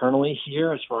internally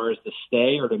here as far as to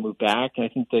stay or to move back. And I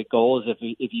think the goal is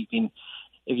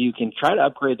if you can try to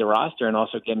upgrade the roster and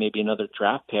also get maybe another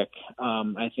draft pick,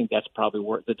 I think that's probably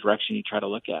the direction you try to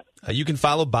look at. You can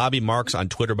follow Bobby Marks on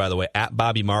Twitter, by the way, at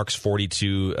Bobby Marks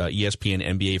 42, ESPN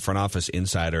NBA front office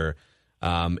insider.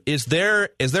 Is there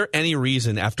any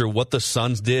reason after what the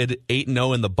Suns did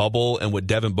 8-0 in the bubble and what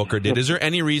Devin Booker did, is there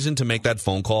any reason to make that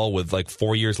phone call with like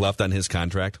 4 years left on his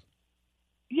contract?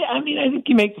 Yeah, I mean, I think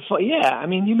you make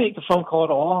the phone call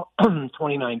to all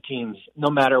 29 teams, no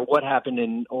matter what happened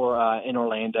in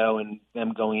Orlando and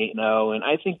them going 8-0. And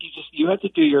I think you have to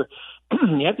do your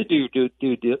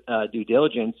due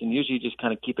diligence, and usually just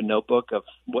kind of keep a notebook of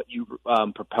what you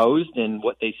proposed and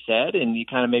what they said, and you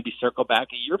kind of maybe circle back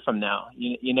a year from now.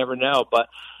 You never know, but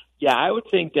yeah, I would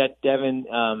think that Devin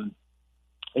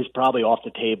is probably off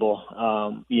the table,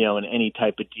 in any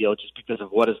type of deal, just because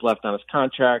of what is left on his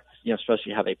contract,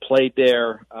 especially how they played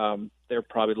there. They're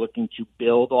probably looking to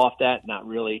build off that, not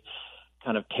really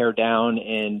kind of tear down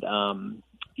and,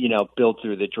 build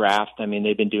through the draft. I mean,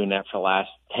 they've been doing that for the last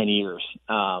 10 years.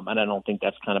 And I don't think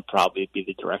that's kind of probably be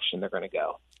the direction they're going to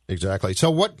go. Exactly.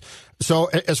 So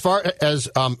as far as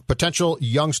potential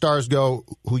young stars go,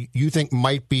 who you think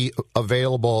might be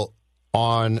available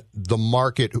on the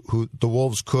market, who the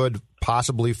Wolves could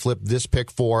possibly flip this pick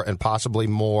for and possibly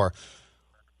more,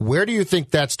 where do you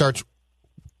think that starts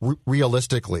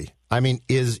realistically? I mean,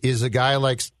 is a guy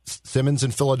like Simmons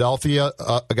in Philadelphia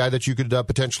a guy that you could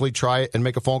potentially try and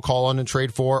make a phone call on and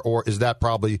trade for, or is that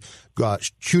probably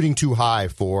shooting too high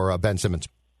for Ben Simmons?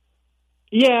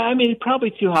 Yeah, I mean,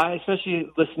 probably too high, especially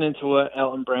listening to what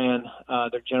Elton Brand,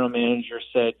 their general manager,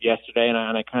 said yesterday, and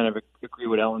I kind of agree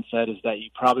with Elton said, is that you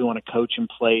probably want to coach in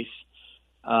place,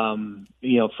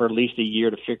 for at least a year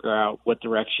to figure out what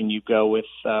direction you go with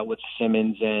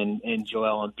Simmons and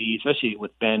Joel Embiid, especially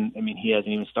with Ben. I mean, he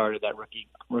hasn't even started that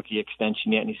rookie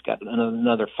extension yet, and he's got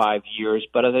another 5 years.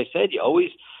 But as I said,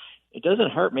 it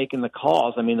doesn't hurt making the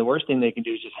calls. I mean, the worst thing they can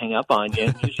do is just hang up on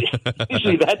you.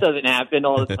 Usually that doesn't happen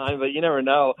all the time, but you never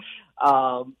know.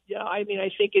 I mean,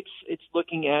 I think it's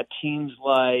looking at teams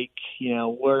like,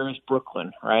 where's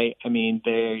Brooklyn, right? I mean,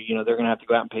 they're going to have to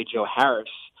go out and pay Joe Harris.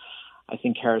 I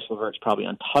think Harris LeVert's probably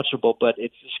untouchable, but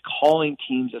it's just calling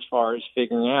teams as far as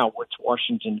figuring out what's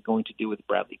Washington going to do with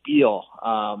Bradley Beal.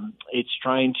 It's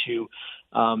trying to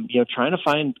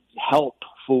find help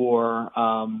for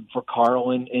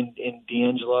Karl and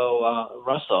D'Angelo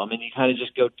Russell. I mean, you kind of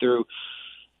just go through,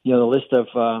 the list of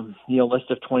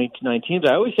 29 teams.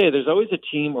 I always say there's always a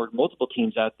team or multiple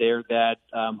teams out there that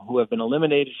who have been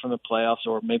eliminated from the playoffs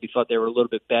or maybe thought they were a little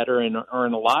bit better and are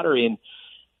in the lottery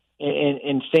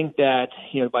and think that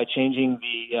by changing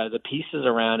the pieces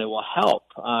around it will help.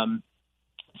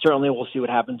 Certainly, we'll see what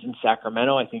happens in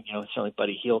Sacramento. I think certainly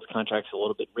Buddy Hield's contract's a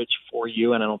little bit rich for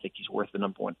you, and I don't think he's worth the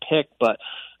number one pick. But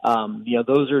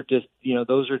those are just you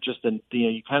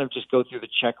kind of just go through the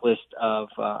checklist of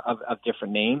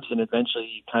different names, and eventually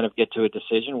you kind of get to a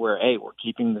decision where, hey, we're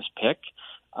keeping this pick.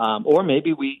 Or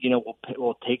maybe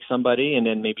we'll take somebody, and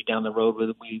then maybe down the road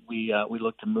we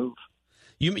look to move.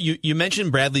 You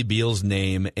mentioned Bradley Beal's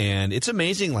name, and it's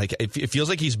amazing. Like it feels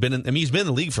like he's been in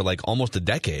the league for like almost a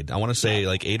decade. I want to say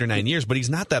like 8 or 9 years, but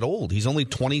he's not that old. He's only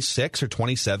 26 or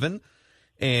 27,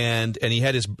 and he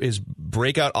had his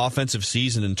breakout offensive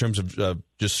season in terms of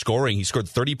just scoring. He scored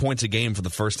 30 points a game for the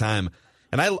first time.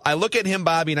 And I look at him,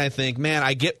 Bobby, and I think, man,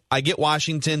 I get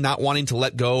Washington not wanting to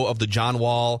let go of the John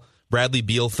Wall, Bradley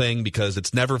Beal thing because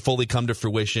it's never fully come to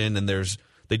fruition, and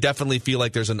they definitely feel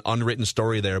like there's an unwritten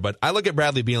story there. But I look at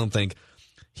Bradley Beal and think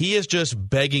he is just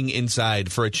begging inside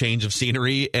for a change of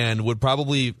scenery and would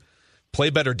probably play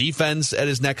better defense at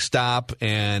his next stop.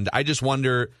 And I just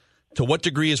wonder, to what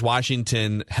degree is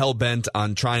Washington hell-bent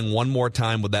on trying one more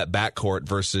time with that backcourt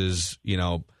versus,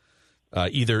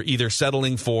 either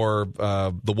settling for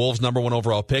the Wolves' number 1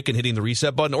 overall pick and hitting the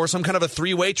reset button, or some kind of a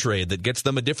 3-way trade that gets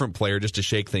them a different player just to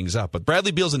shake things up. But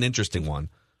Bradley Beal's an interesting one.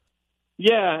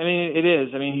 Yeah, I mean, it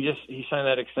is. I mean, he signed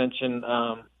that extension,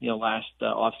 last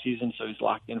off season, so he's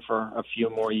locked in for a few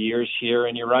more years here.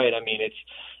 And you're right. I mean,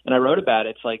 and I wrote about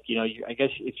it. It's like, I guess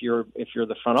if you're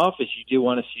the front office, you do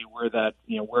want to see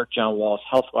where John Wall is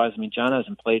health wise. I mean, John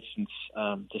hasn't played since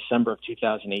December of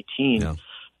 2018. Yeah.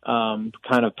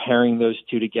 Kind of pairing those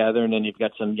two together, and then you've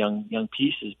got some young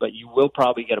pieces. But you will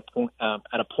probably get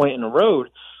at a point in the road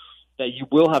that you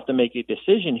will have to make a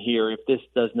decision here if this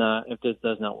does not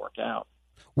work out.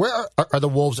 Where are the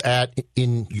Wolves at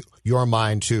in your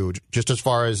mind too? Just as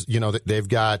far as they've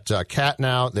got Cat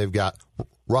now, they've got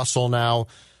Russell now.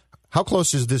 How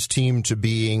close is this team to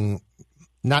being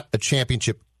not a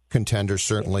championship contender,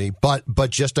 certainly, but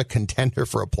just a contender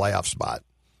for a playoff spot?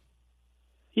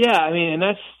 Yeah, I mean, and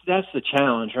that's the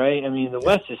challenge, right? I mean, the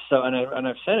West is so, and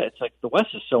I've said it, it's like the West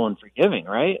is so unforgiving,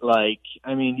 right? Like,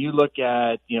 I mean, you look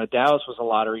at, Dallas was a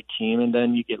lottery team, and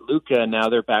then you get Luka, and now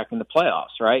they're back in the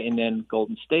playoffs, right? And then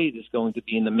Golden State is going to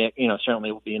be in the mix,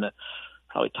 certainly will be in a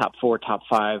probably top 4, top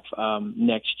 5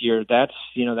 next year. That's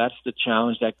the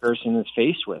challenge that Gerson is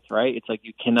faced with, right? It's like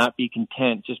you cannot be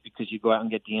content just because you go out and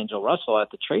get D'Angelo Russell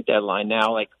at the trade deadline.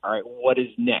 Now, like, all right, what is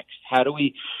next? How do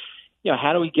we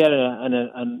get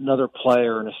another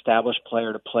player, an established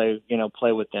player to play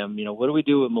with them? What do we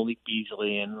do with Malik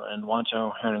Beasley and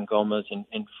Juancho Hernangomez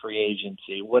in free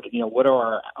agency? What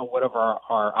are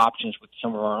our options with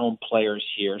some of our own players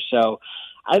here? So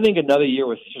I think another year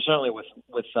with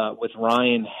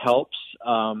Ryan helps.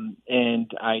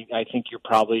 And I think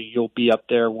you'll be up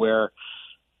there where,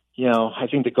 I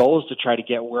think the goal is to try to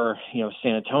get where,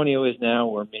 San Antonio is now,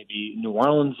 where maybe New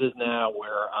Orleans is now,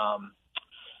 where,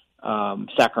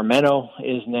 Sacramento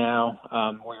is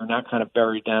now, where you're not kind of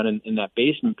buried down in that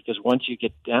basement, because once you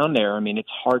get down there, I mean, it's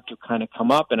hard to kind of come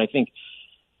up. And I think,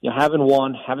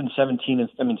 having 17 and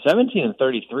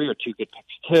 33 are two good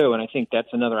picks too. And I think that's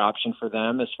another option for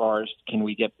them as far as can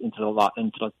we get into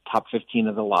the top 15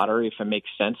 of the lottery if it makes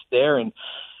sense there. And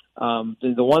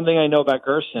the one thing I know about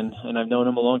Gerson, and I've known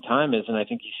him a long time, is, and I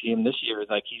think you see him this year, is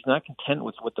like he's not content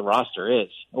with what the roster is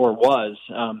or was.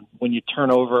 When you turn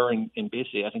over, and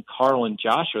basically I think Carl and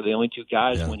Josh are the only two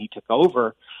guys when he took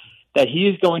over, that he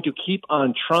is going to keep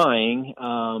on trying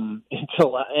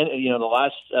until the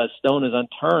last stone is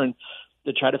unturned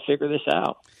to try to figure this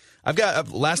out. I've got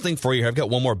last thing for you. I've got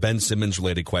one more Ben Simmons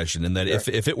related question, and that if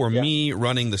it were me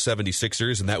running the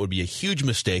 76ers, and that would be a huge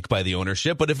mistake by the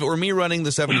ownership, but if it were me running the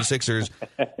 76ers,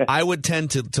 I would tend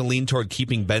to lean toward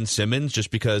keeping Ben Simmons,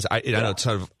 just because I know it's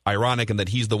sort of ironic and that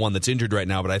he's the one that's injured right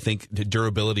now, but I think the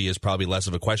durability is probably less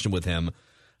of a question with him.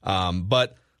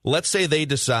 But let's say they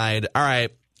decide, all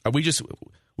right,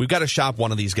 we've got to shop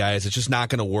one of these guys. It's just not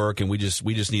going to work, and we just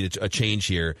need a change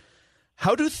here.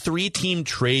 How do 3-team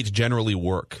trades generally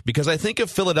work? Because I think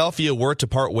if Philadelphia were to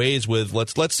part ways with,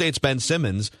 let's say it's Ben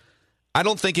Simmons, I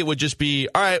don't think it would just be,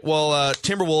 all right, well,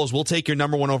 Timberwolves, we'll take your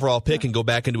number 1 overall pick and go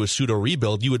back into a pseudo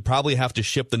rebuild. You would probably have to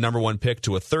ship the number 1 pick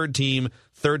to a third team.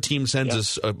 Third team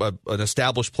sends an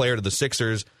established player to the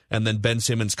Sixers, and then Ben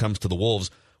Simmons comes to the Wolves.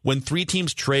 When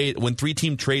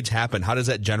 3-team trades happen, how does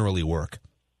that generally work?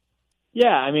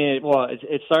 Yeah, I mean,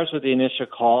 it starts with the initial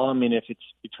call. I mean, if it's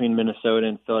between Minnesota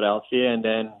and Philadelphia, and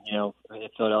then,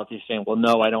 if Philadelphia's saying, well,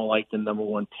 no, I don't like the number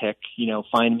 1 pick,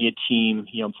 find me a team,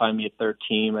 find me a third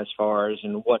team as far as,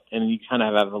 and you kind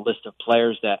of have a list of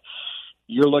players that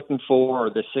you're looking for or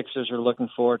the Sixers are looking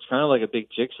for. It's kind of like a big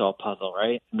jigsaw puzzle,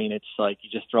 right? I mean, it's like you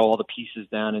just throw all the pieces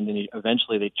down, and then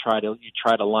eventually you try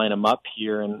to line them up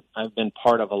here. And I've been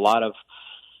part of a lot of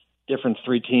different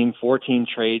 3-team, 4-team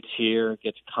trades here. It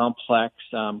gets complex.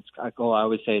 I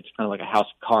always say it's kind of like a house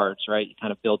of cards, right? You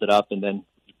kind of build it up, and then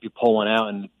you pull one out,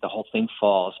 and the whole thing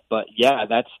falls. But yeah,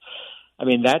 that's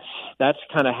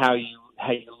kind of how you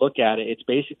look at it. It's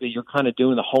basically you're kind of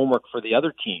doing the homework for the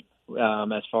other team,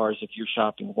 as far as if you're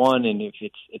shopping one, and if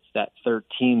it's that third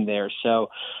team there.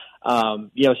 So,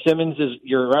 Simmons is.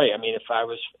 You're right. I mean, if I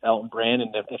was Elton Brand,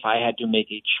 and if I had to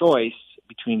make a choice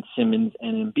between Simmons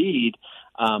and Embiid,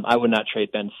 I would not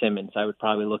trade Ben Simmons. I would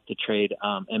probably look to trade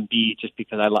Embiid, just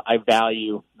because I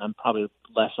value. I'm probably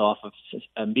less off of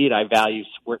Embiid. I value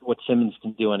what Simmons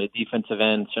can do on a defensive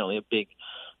end. Certainly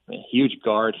a huge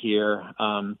guard here,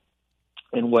 and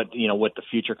what the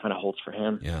future kind of holds for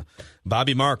him. Yeah,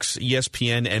 Bobby Marks,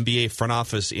 ESPN NBA front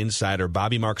office insider.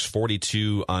 Bobby Marks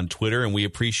 42 on Twitter, and we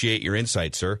appreciate your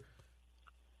insight, sir.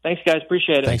 Thanks, guys.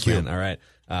 Appreciate it. Thank you. Man. All right.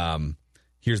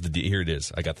 Here it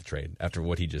is. I got the trade after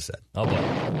what he just said. Oh, boy.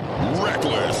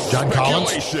 Reckless John Collins?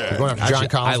 speculation. You're going after John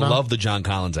Collins I now? love the John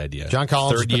Collins idea. John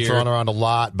Collins has Third been year, thrown around a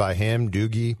lot by him,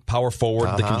 Doogie. power forward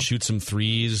that can shoot some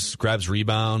threes, grabs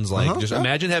rebounds. Just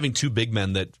imagine having two big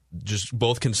men that just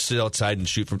both can sit outside and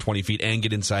shoot from 20 feet and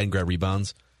get inside and grab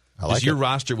rebounds. I like your it.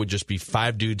 roster would just be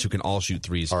 5 dudes who can all shoot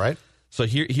threes. All right. So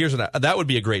here's what that would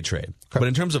be a great trade. Okay. But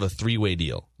in terms of a 3-way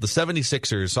deal, the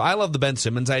 76ers, so I love the Ben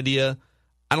Simmons idea.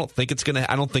 I don't think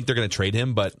they're going to trade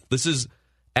him, but this is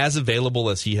as available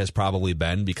as he has probably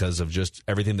been because of just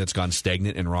everything that's gone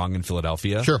stagnant and wrong in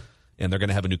Philadelphia. Sure. And they're going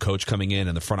to have a new coach coming in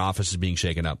and the front office is being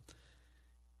shaken up.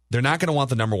 They're not going to want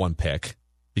the number 1 pick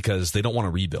because they don't want to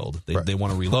rebuild. They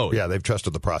want to reload. Yeah, they've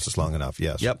trusted the process long enough,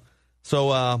 yes. Yep. So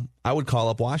I would call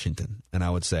up Washington and I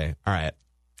would say, all right,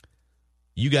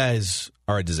 you guys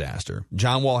are a disaster.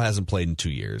 John Wall hasn't played in 2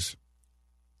 years.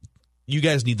 You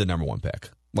guys need the number 1 pick.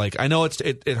 I know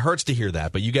it hurts to hear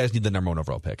that, but you guys need the number 1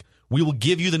 overall pick. We will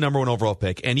give you the number 1 overall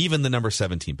pick and even the number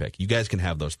 17 pick. You guys can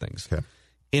have those things. Okay.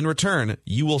 In return,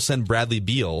 you will send Bradley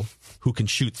Beal, who can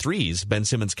shoot threes. Ben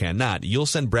Simmons cannot. You'll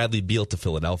send Bradley Beal to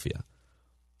Philadelphia.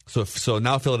 So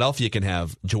now Philadelphia can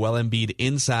have Joel Embiid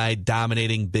inside,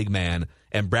 dominating big man,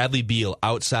 and Bradley Beal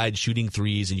outside shooting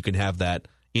threes, and you can have that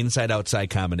inside-outside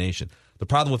combination. The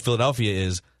problem with Philadelphia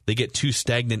is they get too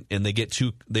stagnant and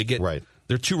Right.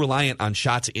 They're too reliant on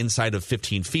shots inside of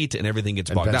 15 feet, and everything gets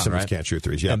bogged Ben down. Simmons right? can't shoot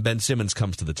threes, yeah. And Ben Simmons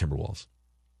comes to the Timberwolves.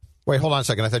 Wait, hold on a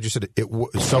second. I thought you said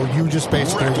so you just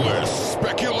basically... Reckless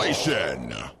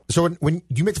speculation. So when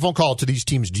you make the phone call to these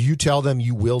teams, do you tell them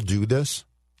you will do this?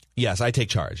 Yes, I take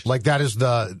charge. That is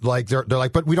they're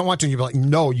like, but we don't want to. You're like,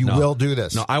 no, you will do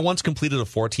this. No, I once completed a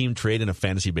 4-team trade in a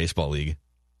fantasy baseball league.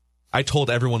 I told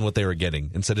everyone what they were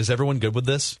getting and said, is everyone good with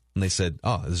this? And they said,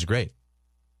 oh, this is great.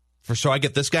 So I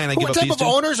get this guy and I give up these two. What type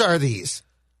of owners are these?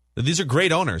 These are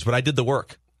great owners, but I did the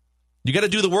work. You got to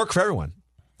do the work for everyone.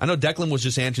 I know Declan was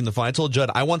just answering the phone. I told Judd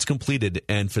I once completed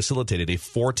and facilitated a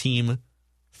 4-team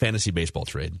fantasy baseball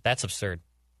trade. That's absurd.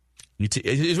 You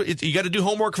got to do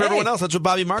homework for everyone else. That's what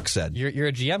Bobby Marks said. You're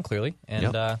a GM, clearly.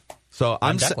 And So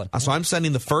I'm Declan. I'm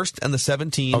sending the 1st and the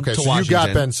 17 okay, to so Washington. you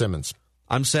got Ben Simmons.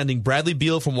 I'm sending Bradley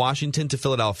Beal from Washington to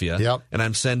Philadelphia. Yep. And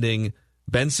I'm sending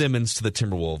Ben Simmons to the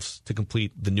Timberwolves to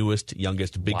complete the newest,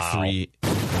 youngest Big Three.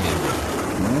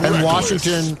 And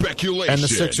Washington and the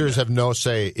Sixers have no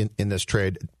say in this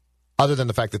trade, other than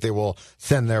the fact that they will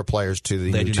send their players to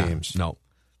the new teams. No.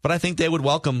 But I think they would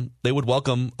welcome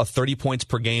a 30 points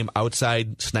per game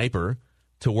outside sniper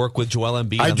to work with Joel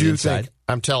Embiid on the inside.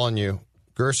 I'm telling you,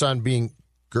 Gerson being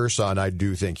Gerson, I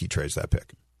do think he trades that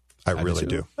pick. I really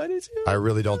do. I do too. I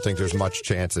really don't think there's much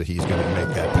chance that he's going to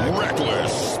make that pick.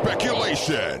 Reckless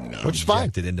speculation. Which is fine.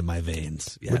 Injected into my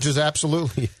veins. Yes. Which is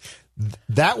absolutely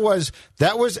that was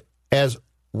as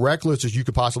reckless as you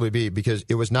could possibly be, because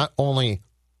it was not only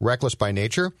reckless by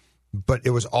nature, but it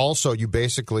was also you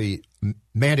basically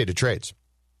mandated trades.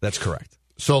 That's correct.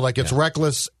 So it's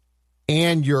reckless,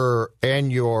 and you're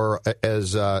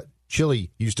as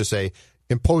Chile used to say,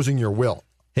 imposing your will.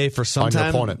 Hey, for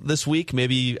sometime this week,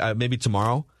 maybe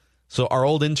tomorrow. So our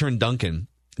old intern Duncan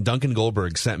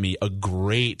Goldberg sent me a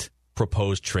great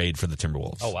proposed trade for the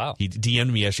Timberwolves. Oh, wow. He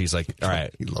DM'd me yesterday. He's like, all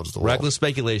right, he loves the reckless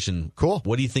speculation. Cool.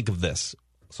 What do you think of this?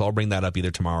 So I'll bring that up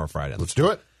either tomorrow or Friday. Let's do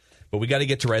it. But we got to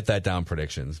get to write that down,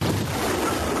 predictions.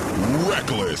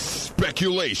 Reckless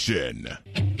speculation.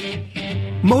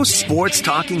 Most sports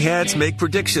talking heads make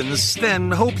predictions, then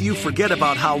hope you forget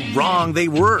about how wrong they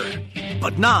were.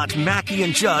 But not Mackie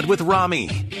and Judd with Rami.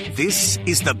 This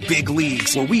is the big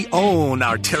leagues where we own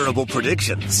our terrible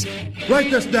predictions.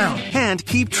 Write this down. And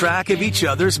keep track of each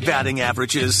other's batting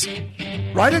averages.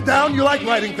 Write it down. You like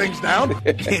writing things down.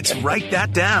 It's Write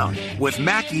That Down with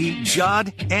Mackie,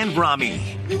 Judd, and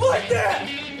Rami. You like that?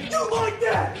 You like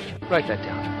that? Write that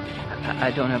down.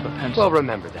 I don't have a pencil. Well,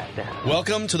 remember that then.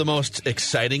 Welcome to the most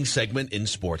exciting segment in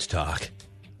sports talk,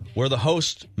 where the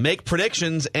hosts make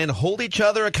predictions and hold each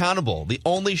other accountable. The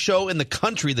only show in the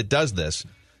country that does this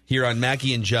here on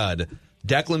Mackie and Judd.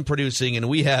 Declan producing, and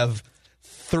we have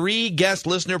 3 guest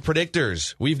listener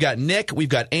predictors. We've got Nick, we've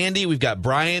got Andy, we've got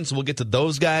Brian, so we'll get to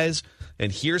those guys.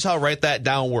 And here's how Write That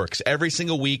Down works. Every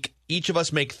single week, each of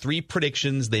us make 3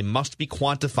 predictions. They must be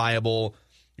quantifiable.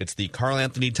 It's the Karl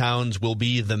Anthony Towns will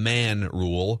be the man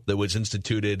rule that was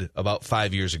instituted about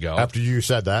 5 years ago. After you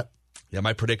said that. Yeah,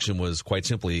 my prediction was quite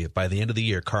simply, by the end of the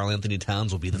year, Karl Anthony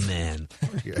Towns will be the man.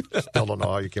 Still don't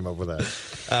know how you came up with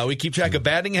that. We keep track of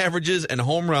batting averages and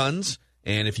home runs.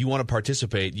 And if you want to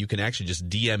participate, you can actually just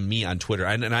DM me on Twitter.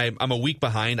 I'm a week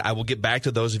behind. I will get back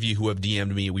to those of you who have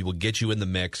DM'd me. We will get you in the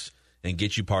mix and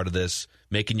get you part of this,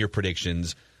 making your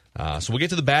predictions. So we'll get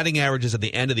to the batting averages at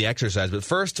the end of the exercise. But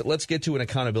first, let's get to an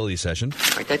accountability session.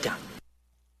 Write that down.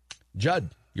 Judd,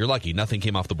 you're lucky. Nothing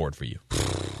came off the board for you.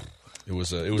 It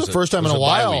was the first time in a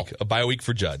while. A bye week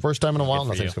for Judd. First time in a while, Good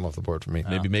for nothing's you. come off the board for me.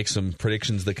 Maybe make some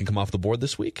predictions that can come off the board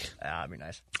this week. That'd be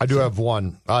nice. I do have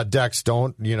one. Dex,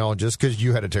 don't, just because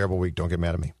you had a terrible week, don't get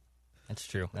mad at me. That's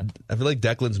true. I feel like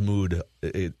Declan's mood,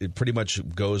 it pretty much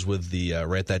goes with the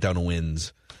write that down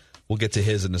wins. We'll get to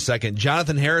his in a second.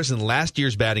 Jonathan Harrison, last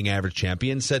year's batting average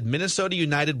champion, said Minnesota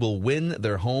United will win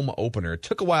their home opener. It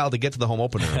took a while to get to the home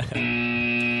opener.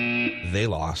 They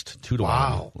lost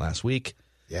 2-1 last week.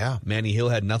 Yeah. Manny Hill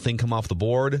had nothing come off the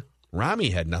board. Rami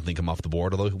had nothing come off the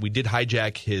board, although we did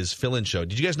hijack his fill-in show.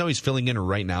 Did you guys know he's filling in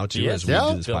right now, too, as we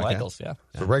do this Phil podcast? Michaels, yeah.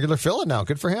 It's a regular fill-in now.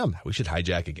 Good for him. We should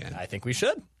hijack again. I think we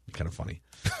should. Kind of funny.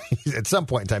 At some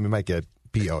point in time, he might get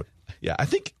PO'd. Yeah, I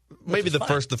think maybe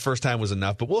the first time was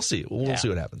enough, but we'll see. We'll see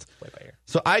what happens. Play by ear.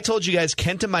 So I told you guys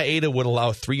Kenta Maeda would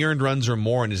allow 3 earned runs or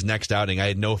more in his next outing. I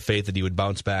had no faith that he would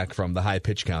bounce back from the high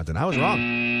pitch count, and I was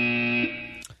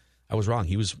wrong.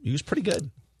 He was pretty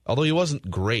good, although he wasn't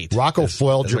great. Rocco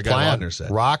foiled your plan. Said.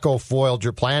 Rocco foiled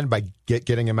your plan by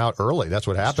getting him out early. That's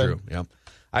what happened. That's true. Yeah.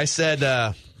 I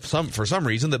said for some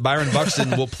reason that Byron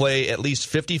Buxton will play at least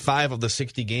 55 of the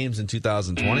 60 games in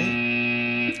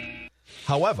 2020.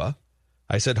 However,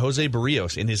 I said Jose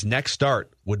Barrios in his next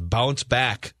start would bounce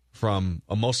back from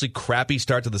a mostly crappy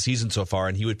start to the season so far,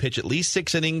 and he would pitch at least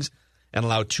 6 innings and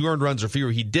allow 2 earned runs or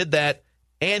fewer. He did that,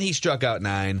 and he struck out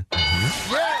 9.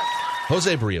 Mm-hmm. Yeah!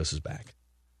 Jose Barrios is back.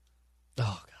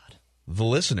 Oh, God. The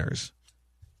listeners,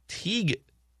 Teague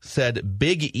said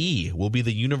Big E will be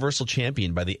the Universal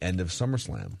Champion by the end of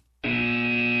SummerSlam.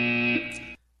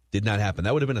 Did not happen.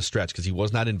 That would have been a stretch because he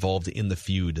was not involved in the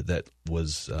feud that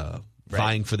was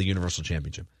vying for the Universal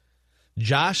Championship.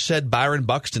 Josh said Byron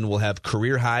Buxton will have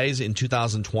career highs in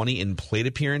 2020 in plate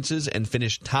appearances and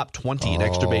finish top 20 in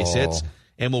extra base hits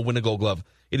and will win a Gold Glove.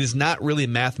 It is not really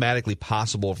mathematically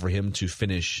possible for him to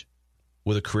finish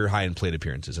with a career high in plate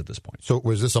appearances at this point. So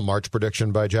was this a March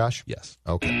prediction by Josh? Yes.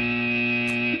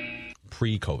 Okay.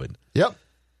 Pre-COVID. Yep.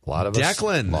 A lot of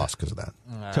Declan us lost because of that.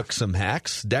 Took some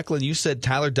hacks. Declan, you said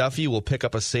Tyler Duffy will pick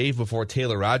up a save before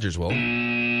Taylor Rogers will.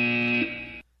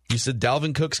 You said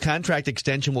Dalvin Cook's contract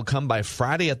extension will come by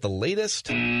Friday at the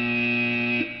latest.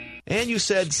 And you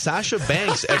said Sasha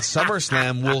Banks at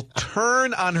SummerSlam will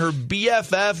turn on her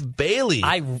BFF Bailey.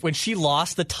 When she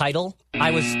lost the title,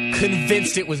 I was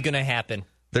convinced it was going to happen.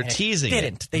 They're teasing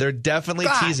it. They're definitely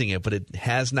teasing it, but it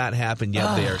has not happened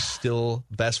yet. They are still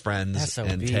best friends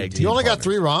and tag team. You only got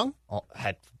partners. 3 wrong?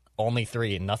 Had only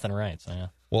 3 and nothing right. So yeah.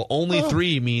 Well, only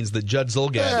 3 means that Judd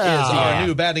Zulgad is our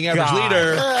new batting average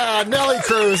leader. Yeah, Nelly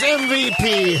Cruz,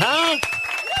 MVP, huh?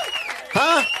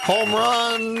 Huh? Home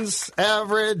runs,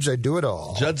 average, I do it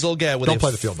all. Judd Zulgad with Don't a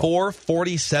play the field goal.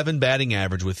 447 batting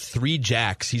average with 3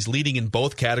 jacks. He's leading in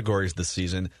both categories this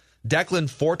season. Declan,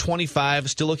 425,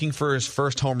 still looking for his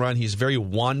first home run. He's very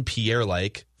Juan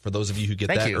Pierre-like, for those of you who get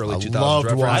Thank that you. early I 2000s loved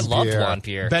reference. I loved Juan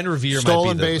Pierre. Ben Revere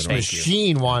Stolen might be base the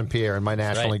machine Juan Pierre in my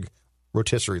National League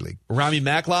Rotisserie League. Rami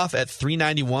Makloff at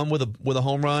 391 with a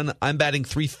home run. I'm batting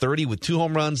 330 with 2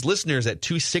 home runs. Listeners at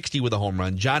 260 with a home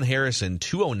run. John Harrison,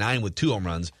 209 with 2 home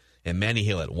runs. And Manny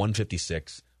Hill at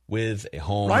 156 with a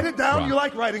home Write it down. run. You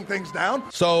like writing things down.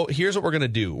 So here's what we're going to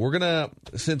do. We're going to,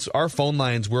 since our phone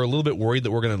lines, we're a little bit worried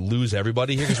that we're going to lose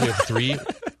everybody here because we have 3.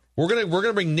 We're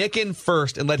gonna bring Nick in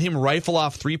first and let him rifle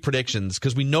off 3 predictions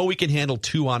because we know we can handle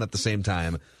 2 on at the same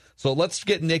time. So let's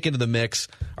get Nick into the mix.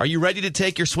 Are you ready to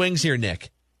take your swings here,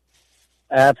 Nick?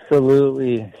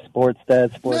 Absolutely. Sports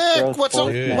Dad, Sports Nick, Bros, what's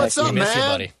up, Sports what's up, miss you, man?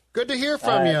 buddy. Good to hear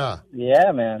from you.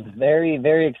 Yeah, man. Very,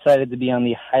 very excited to be on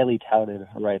the highly touted.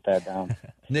 Write that down.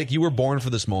 Nick, you were born for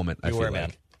this moment. I feel man.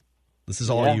 like this is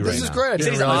all you right This is now. great. I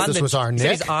didn't realize this was our He said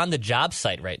Nick. he's on the job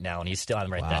site right now, and he's still on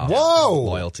right now. Whoa!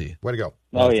 Loyalty. Way to go.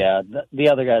 Oh, yeah. The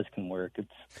other guys can work.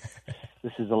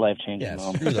 This is a life-changing Yes,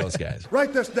 moment. screw those guys.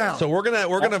 Write this down. So we're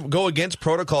gonna go against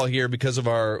protocol here because of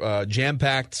our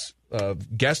jam-packed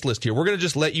guest list here. We're gonna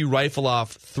just let you rifle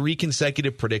off 3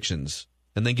 consecutive predictions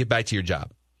and then get back to your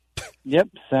job. Yep,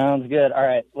 sounds good. All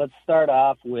right, let's start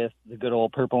off with the good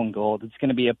old purple and gold. It's going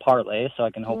to be a parlay, so I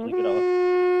can hopefully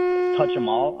touch them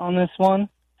all on this one.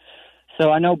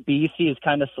 So I know BC is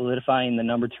kind of solidifying the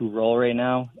number 2 role right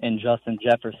now, and Justin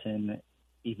Jefferson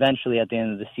eventually at the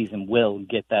end of the season will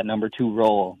get that number 2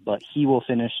 role, but he will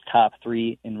finish top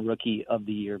 3 in Rookie of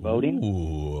the Year voting.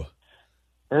 Ooh.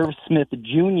 Irv Smith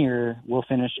Jr. will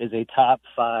finish as a top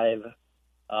 5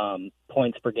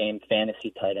 points per game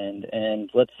fantasy tight end, and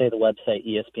let's say the website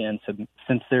ESPN,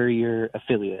 since they're your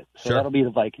affiliate. So Sure. that'll be the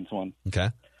Vikings one. Okay.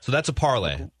 So that's a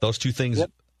parlay. Those 2 things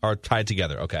are tied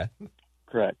together. Okay.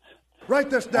 Correct. Write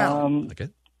this down. Okay.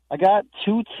 I got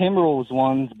 2 Timberwolves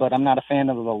ones, but I'm not a fan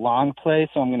of the long play,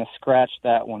 so I'm going to scratch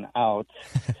that one out.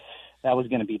 That was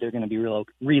going to be, they're going to be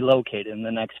relocated in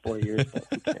the next 4 years, but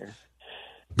who cares?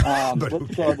 But let's who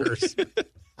go cares?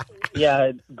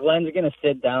 Yeah, Glenn's going to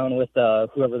sit down with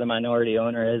whoever the minority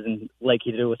owner is, and like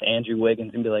he did with Andrew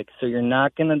Wiggins, and be like, so you're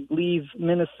not going to leave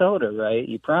Minnesota, right?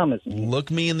 You promised me. Look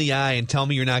me in the eye and tell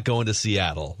me you're not going to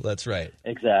Seattle. That's right.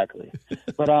 Exactly.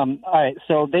 But, all right,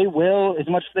 so they will, as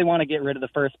much as they want to get rid of the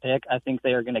first pick, I think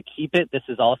they are going to keep it. This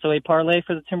is also a parlay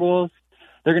for the Timberwolves.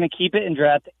 They're going to keep it and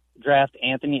draft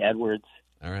Anthony Edwards.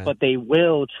 All right. But they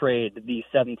will trade the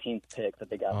 17th pick that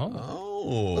they got.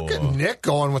 Oh. Look at Nick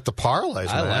going with the parlays,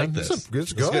 man. I like this.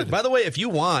 It's good. By the way, if you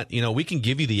want, we can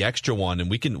give you the extra one,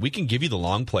 and we can give you the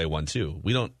long play one too.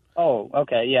 We don't. Oh,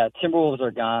 okay, yeah. Timberwolves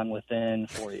are gone within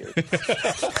 4 years.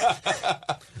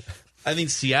 I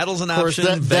think Seattle's an Of course,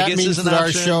 option. that Vegas means is an that our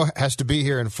option. show has to be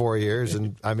here in 4 years,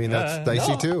 and I mean that's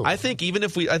dicey too. I think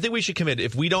we should commit.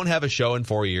 If we don't have a show in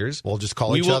 4 years, we'll just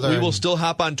call each other. We will still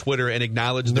hop on Twitter and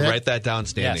acknowledge the Nick? Write That Down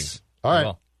standings. Yes. All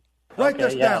right. Write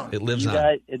this down. It lives you on.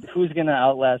 guys, who's going to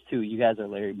outlast who? You guys are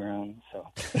Larry Brown. So,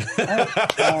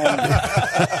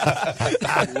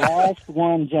 last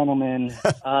one, gentlemen.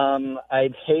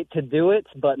 I'd hate to do it,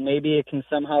 but maybe it can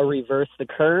somehow reverse the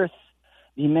curse.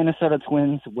 The Minnesota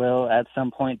Twins will, at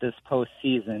some point this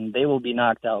postseason, they will be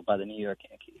knocked out by the New York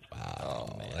Yankees.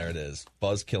 Wow, there it is.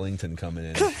 Buzz Killington coming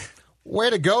in. Way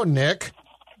to go, Nick.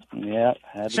 Yeah.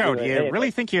 So, do you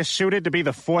really think you're suited to be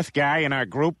the 4th guy in our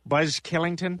group, Buzz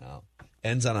Killington? Oh,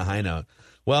 ends on a high note.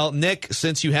 Well, Nick,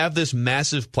 since you have this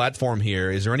massive platform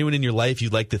here, is there anyone in your life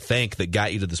you'd like to thank that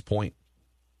got you to this point?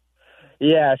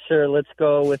 Yeah, sure. Let's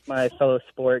go with my fellow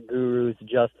sport gurus,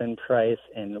 Justin Price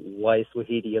and Weiss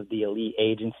Wahidi of the Elite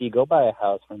Agency. Go buy a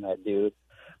house from that dude.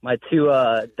 My 2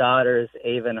 daughters,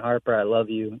 Ava and Harper, I love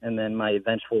you. And then my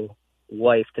eventual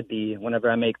wife-to-be,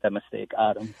 whenever I make that mistake,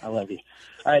 Autumn, I love you.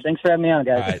 All right, thanks for having me on,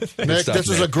 guys. All right. Nick, this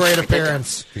was a great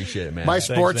appearance. Appreciate it, man. My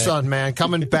sports son, man,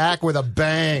 coming back with a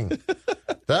bang.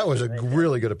 That was a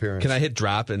really good appearance. Can I hit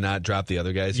drop and not drop the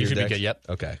other guys? You here, should be Dex? good, yep.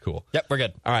 Okay, cool. Yep, we're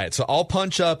good. All right, so I'll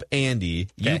punch up Andy.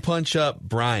 Okay. You punch up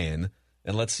Brian,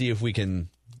 and let's see if we can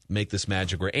make this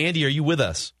magic work. Andy, are you with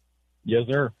us? Yes,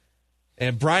 sir.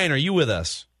 And Brian, are you with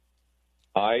us?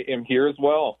 I am here as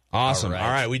well. Awesome. All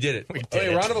right, we did it.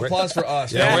 Hey, round of applause for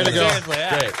us. Yeah, way to go.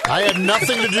 Great. I had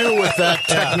nothing to do with that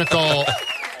technical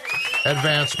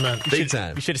advancement. Big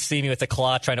time. You should have seen me with the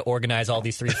claw trying to organize all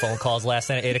these 3 phone calls last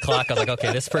night at 8 o'clock. I was like,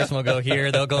 okay, this person will go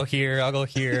here. They'll go here. I'll go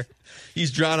here.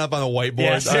 He's drawn up on a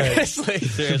whiteboard. Yeah, All right.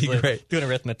 seriously. Great. Doing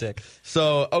arithmetic.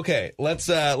 So, okay, let's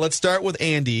start with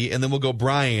Andy, and then we'll go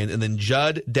Brian, and then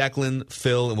Judd, Declan,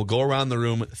 Phil, and we'll go around the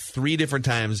room 3 different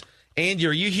times. Andy,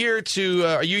 are you here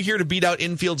to beat out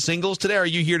infield singles today, or are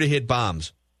you here to hit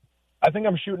bombs? I think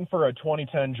I'm shooting for a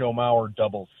 2010 Joe Mauer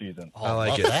double season. I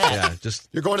like it. Yeah, just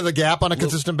You're going to the gap on a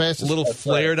consistent basis? a little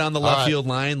flare down the left All right. field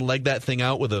line, leg that thing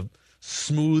out with a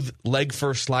smooth leg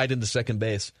first slide into second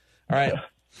base. All right,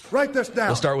 Write this down.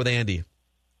 we'll start with Andy.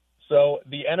 So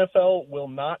the NFL will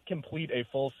not complete a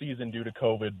full season due to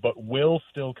COVID, but will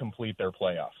still complete their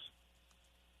playoffs.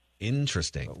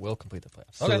 Interesting. We'll complete the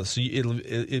playoffs. So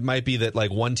it might be that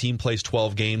like one team plays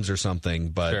 12 games or something,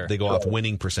 but Sure. they go off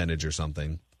winning percentage or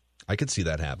something. I could see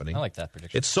that happening. I like that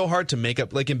prediction. It's so hard to make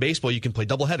up. Like in baseball, you can play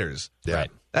doubleheaders. Yeah.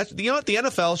 Right. That's you know what the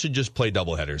NFL should just play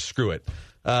doubleheaders. Screw it.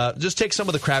 Just take some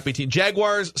of the crappy teams.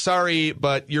 Jaguars, sorry,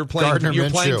 but you're playing. Gardner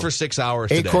You're playing Minshew. for 6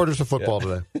 hours. 8 today. quarters of football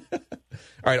today. All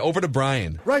right, over to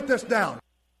Brian. Write this down.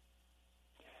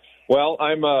 Well,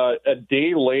 I'm a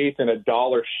day late and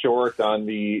 $1 short on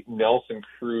the Nelson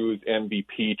Cruz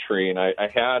MVP train. I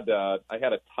had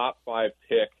a top 5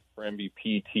 pick for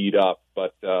MVP teed up,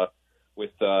 but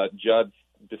with Judd's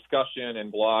discussion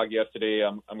and blog yesterday,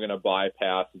 I'm going to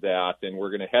bypass that, and we're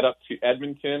going to head up to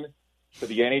Edmonton to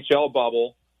the NHL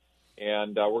bubble,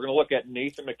 and we're going to look at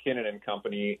Nathan McKinnon and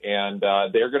company, and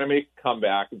they're going to make a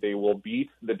comeback. They will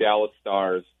beat the Dallas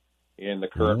Stars in the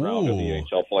current round of the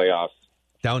NHL playoffs.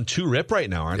 Down 2-rip right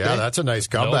now, aren't they? Yeah, that's a nice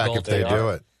comeback if they do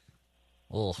it.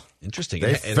 Oh, interesting.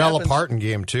 They It fell happens. apart in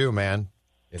game 2, man.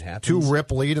 It happens.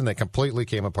 2-rip lead, and they completely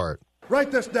came apart.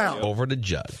 Write this down. Over to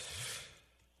Judd.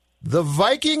 The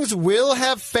Vikings will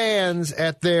have fans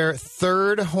at their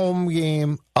 3rd home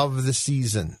game of the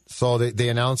season. So they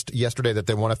announced yesterday that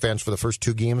they want to have fans for the first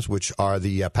 2 games, which are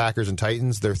the Packers and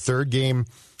Titans. Their 3rd game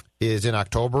is in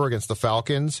October against the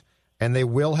Falcons, and they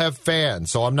will have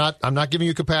fans. So I'm not giving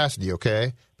you capacity,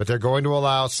 okay? But they're going to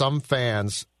allow some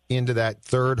fans into that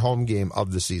 3rd home game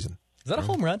of the season. is that a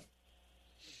home run?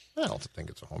 I don't think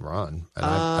it's a home run. And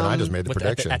I just made the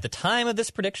prediction. At the time of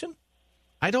this prediction?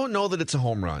 I don't know that it's a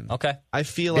home run. Okay. I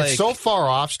feel like it's so far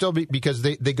off still because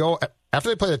they go after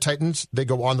they play the Titans, they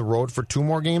go on the road for 2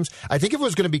 more games. I think if it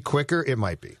was going to be quicker, it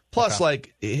might be. Plus,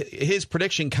 like his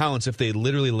prediction counts if they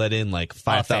literally let in like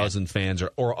 5,000 fans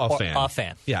or a fan. A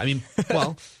fan. Yeah, I mean,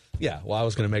 well, yeah. Well, I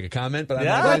was going to make a comment, but I'm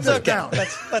yeah, not that's okay.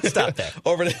 Let's stop there.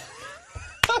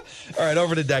 All right,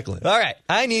 over to Declan. All right,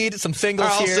 I need some singles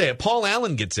I'll here. say it. Paul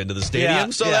Allen gets into the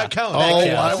stadium, so that counts.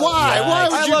 Oh,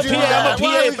 why would you do that?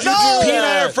 Why would you do that? P and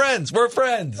I are friends. We're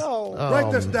friends.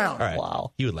 Write this down. All right.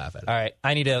 Wow. You would laugh at it. All right,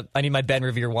 I need my Ben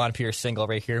Revere Juan Pierre single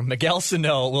right here. Miguel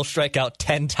Sano will strike out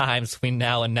 10 times between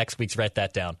now and next week's. Write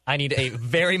that down. I need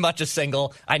very much a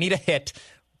single. I need a hit.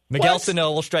 Miguel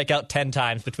Sano will strike out 10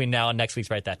 times between now and next week's.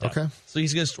 Write that down. Okay. So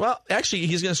he's going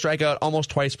to strike out almost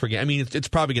twice per game. I mean, it's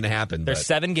probably going to happen. There's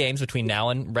 7 games between now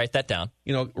and write that down.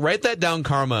 Write that down.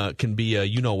 Karma can be a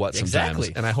sometimes.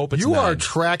 Exactly. And I hope it's You 9. are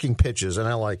tracking pitches, and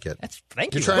I like it.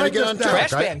 Thank you. You're trying to get on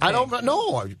track. I don't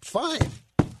know. It's fine.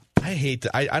 I hate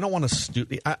that. I don't want to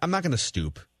stoop. I'm not going to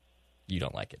stoop. You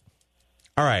don't like it.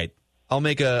 All right. I'll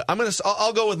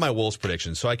go with my Wolves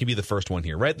prediction so I can be the first one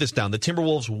here. Write this down. The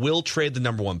Timberwolves will trade the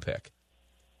number 1 pick.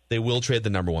 They will trade the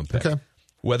number 1 pick. Okay.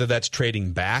 Whether that's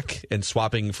trading back and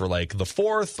swapping for like the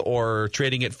 4th or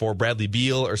trading it for Bradley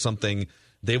Beal or something,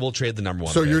 they will trade the number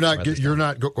 1 So pick. you're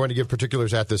not going to give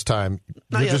particulars at this time.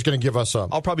 You're just going to give us some.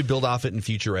 I'll probably build off it in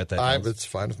future at that time. It's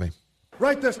fine with me.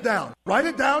 Write this down. Write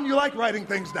it down. You like writing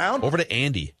things down. Over to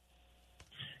Andy.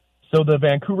 So the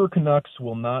Vancouver Canucks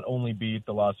will not only beat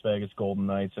the Las Vegas Golden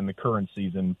Knights in the current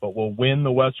season, but will win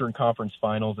the Western Conference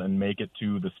Finals and make it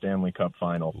to the Stanley Cup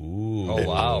Final. Ooh. Oh,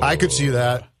 wow. I could see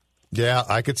that. Yeah,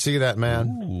 I could see that,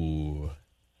 man. Ooh.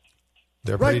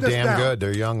 They're pretty damn good.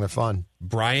 They're young. They're fun.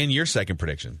 Brian, your second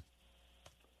prediction.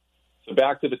 So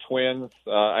back to the Twins.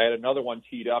 I had another one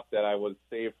teed up that I was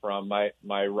saved from. My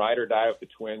ride or die with the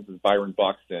Twins is Byron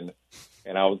Buxton,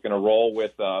 and I was going to roll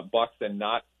with Buxton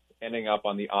not ending up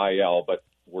on the IL, but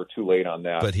we're too late on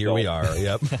that. But here we are.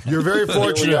 Yep. You're very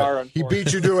fortunate. He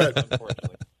beat you to it.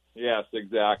 Unfortunately. Yes,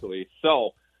 exactly.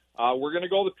 So we're going to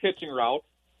go the pitching route,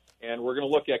 and we're going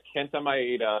to look at Kenta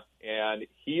Maeda, and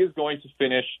he is going to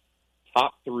finish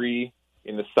top 3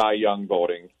 in the Cy Young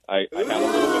voting. I had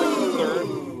a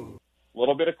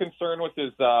little bit of concern with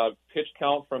his pitch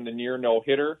count from the near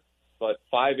no-hitter, but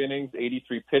 5 innings,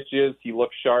 83 pitches. He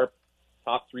looks sharp.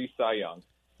 Top 3 Cy Young.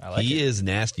 He is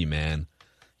nasty, man.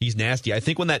 He's nasty. I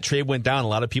think when that trade went down, a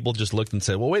lot of people just looked and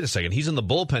said, well, wait a second. He's in the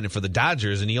bullpen for the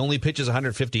Dodgers, and he only pitches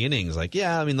 150 innings. Like,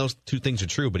 yeah, I mean, those two things are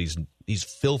true, but he's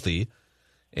filthy.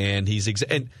 And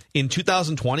and in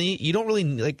 2020, you don't really,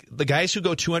 like, the guys who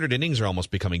go 200 innings are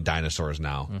almost becoming dinosaurs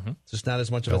now. Mm-hmm. It's just not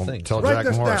as much of a thing. Tell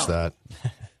Jack Morris that.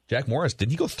 Jack Morris,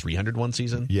 didn't he go 300 one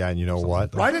season? Yeah, and you know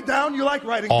what? Write it down. You like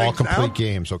writing all things down. complete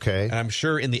games, okay? And I'm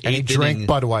sure in the 8th inning. And he drank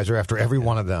Budweiser after every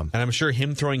one of them. And I'm sure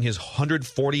him throwing his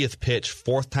 140th pitch,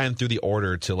 4th time through the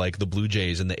order to like the Blue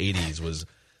Jays in the 80s was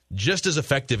just as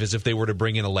effective as if they were to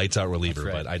bring in a lights-out reliever.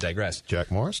 Right. But I digress.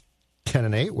 Jack Morris,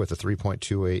 10-8 with a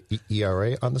 3.28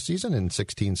 ERA on the season in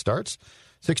 16 starts.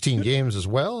 16 games as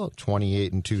well,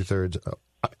 28 2/3.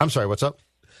 I'm sorry, what's up?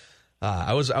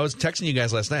 I was texting you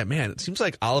guys last night. Man, it seems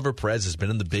like Oliver Perez has been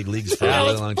in the big leagues for a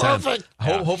really long time.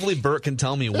 Hopefully Burt can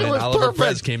tell me when Oliver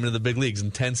Perez came into the big leagues,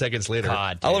 and 10 seconds later,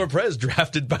 Oliver Perez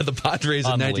drafted by the Padres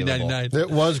in 1999.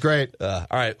 It was great. All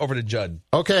right, over to Judd.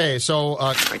 Okay, so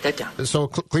write that down. So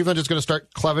Cleveland is going to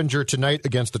start Clevenger tonight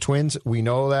against the Twins. We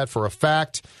know that for a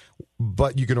fact,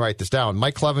 but you can write this down.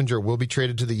 Mike Clevenger will be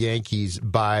traded to the Yankees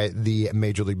by the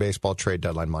Major League Baseball trade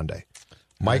deadline Monday.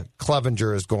 Mike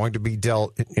Clevenger is going to be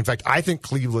dealt. In fact, I think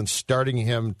Cleveland's starting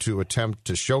him to attempt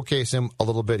to showcase him a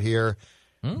little bit here.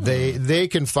 They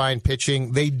can find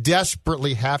pitching. They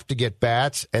desperately have to get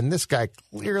bats, and this guy,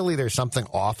 clearly there's something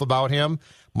off about him.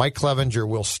 Mike Clevenger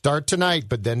will start tonight,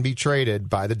 but then be traded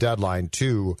by the deadline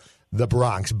to the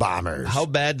Bronx Bombers. How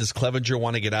bad does Clevenger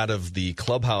want to get out of the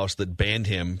clubhouse that banned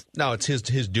him? Now, it's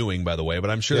his doing, by the way, but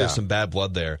I'm sure there's some bad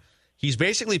blood there. He's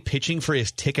basically pitching for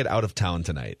his ticket out of town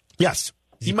tonight. Yes.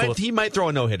 He might throw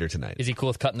a no-hitter tonight. Is he cool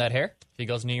with cutting that hair if he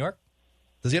goes to New York?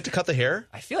 Does he have to cut the hair?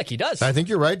 I feel like he does. I think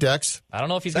you're right, Dex. I don't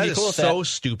know if he's going to be cool with that. That is so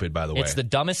stupid, by the way. It's the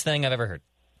dumbest thing I've ever heard.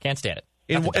 Can't stand it.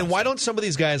 And why don't some of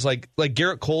these guys, like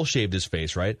Garrett Cole shaved his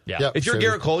face, right? Yeah. Yep, if you're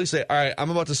Garrett Cole, you say, all right,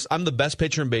 I'm the best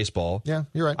pitcher in baseball. Yeah,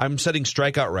 you're right. I'm setting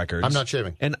strikeout records. I'm not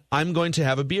shaving. And I'm going to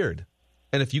have a beard.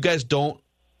 And if you guys don't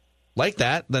like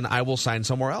that, then I will sign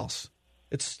somewhere else.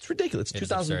 It's ridiculous. It's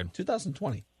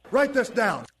 2020. Write this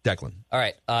down. Declan. All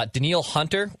right. Daniil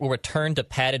Hunter will return to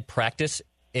padded practice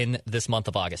in this month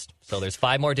of August. So there's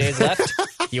 5 more days left.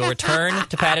 He will return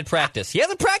to padded practice. He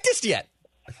hasn't practiced yet.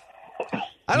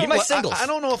 I Need my singles. I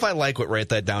don't know if I like what Write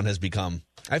That Down has become.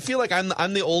 I feel like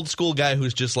I'm the old school guy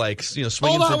who's just like, swinging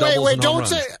for doubles and home runs. Don't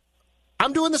say.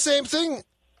 I'm doing the same thing.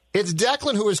 It's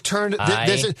Declan who has turned.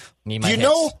 Need my you hits.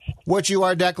 know what you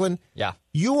are, Declan? Yeah.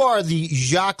 You are the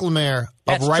Jacques Lemaire of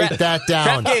That's Write That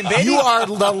Down. trap game, baby. You are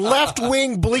the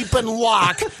left-wing bleeping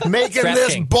lock making Trap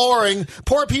this king. boring.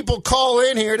 Poor people call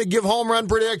in here to give home run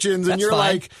predictions, and That's you're fine.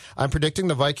 like, I'm predicting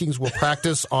the Vikings will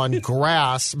practice on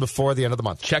grass before the end of the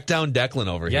month. Check down Declan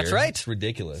over here. That's right. It's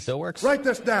ridiculous. Still works. Write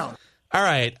this down. All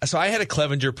right. So I had a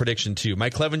Clevenger prediction, too. My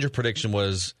Clevenger prediction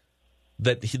was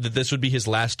that this would be his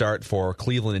last start for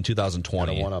Cleveland in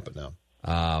 2020. Gotta one up it now.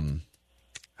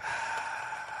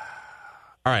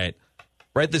 All right.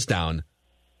 Write this down.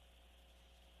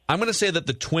 I'm going to say that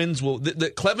the Twins will...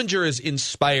 that Clevenger is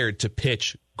inspired to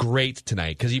pitch great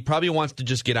tonight because he probably wants to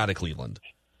just get out of Cleveland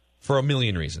for a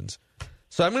million reasons.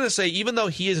 So I'm going to say, even though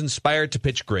he is inspired to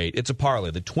pitch great, it's a parlay.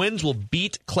 The Twins will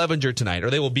beat Clevenger tonight, or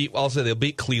they'll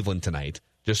beat Cleveland tonight.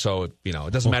 Just so, it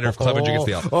doesn't matter if Clevenger gets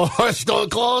the out. Oh, it's still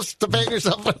close to paint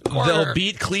yourself in the corner. They'll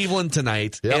beat Cleveland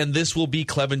tonight, and this will be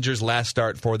Clevenger's last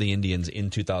start for the Indians in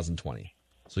 2020.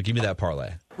 So give me that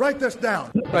parlay. Write this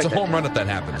down. It's a home run if that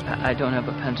happens. I don't have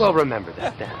a pencil. Well, remember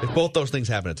that, Dan. If both those things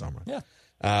happen, it's a home run.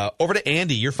 Yeah. Over to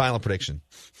Andy, your final prediction.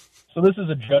 So this is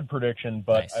a Judd prediction,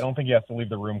 but I don't think he has to leave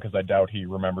the room because I doubt he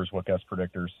remembers what guest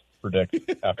predictors predict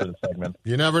after the segment.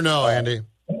 You never know, Andy.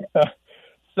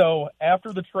 So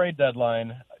after the trade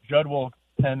deadline, Judd will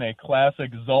pen a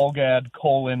classic Zolgad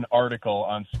article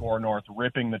on Score North,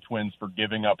 ripping the Twins for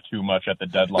giving up too much at the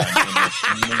deadline.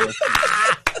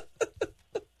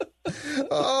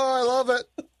 Oh, I love it.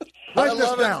 Write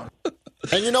this down.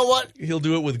 And you know what? He'll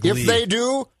do it with glee. If they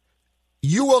do,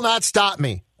 you will not stop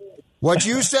me. What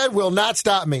you said will not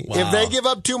stop me. Wow. If they give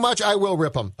up too much, I will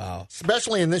rip them. Wow.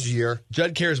 Especially in this year.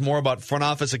 Judd cares more about front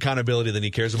office accountability than he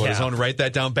cares about his own Write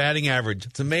That Down batting average.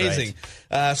 It's amazing.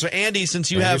 So, Andy, since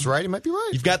you Andy's right, he might be right.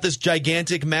 You've got this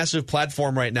gigantic, massive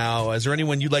platform right now. Is there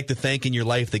anyone you'd like to thank in your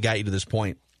life that got you to this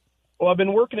point? Well, I've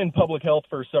been working in public health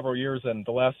for several years, and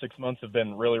the last 6 months have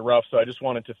been really rough. So I just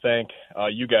wanted to thank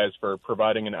you guys for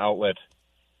providing an outlet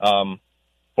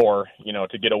for,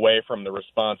 to get away from the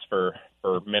response for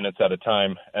minutes at a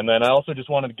time. And then I also just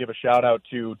wanted to give a shout out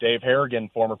to Dave Harrigan,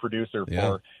 former producer,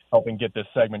 for helping get this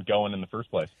segment going in the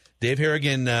first place. Dave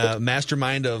Harrigan,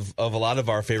 mastermind of a lot of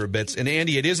our favorite bits. And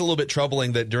Andy, it is a little bit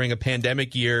troubling that during a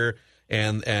pandemic year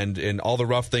and all the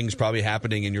rough things probably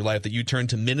happening in your life that you turn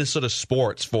to Minnesota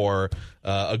sports for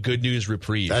a good news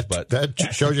reprieve. That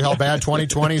shows you how bad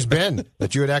 2020's been,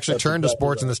 that you had actually turned to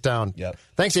sports in this town. Yep.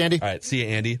 Thanks, Andy. All right. See you,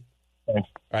 Andy. Thanks.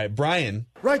 All right, Brian.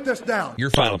 Write this down.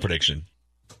 Your final prediction.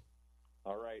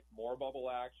 All right, more bubble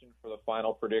action for the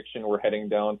final prediction. We're heading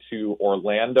down to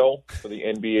Orlando for the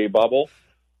NBA bubble.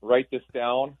 Write this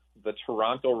down. The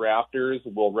Toronto Raptors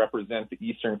will represent the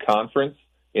Eastern Conference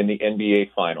in the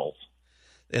NBA Finals.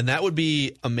 And that would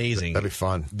be amazing. That'd be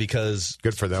fun. Because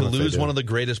good for them to if they lose do. one of the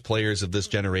greatest players of this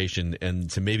generation and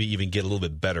to maybe even get a little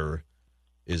bit better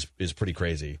is pretty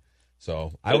crazy.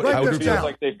 So I would it feels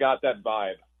like they've got that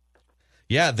vibe.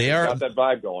 Yeah, they are. Got that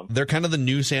vibe going. They're kind of the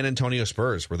new San Antonio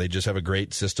Spurs, where they just have a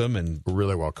great system and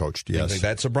really well coached. Things Yes. like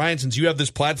that. So, Brian, since you have this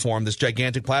platform, this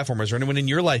gigantic platform, is there anyone in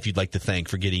your life you'd like to thank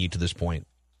for getting you to this point?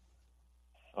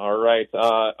 All right.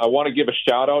 I want to give a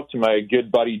shout out to my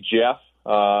good buddy Jeff.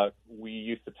 We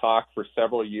used to talk for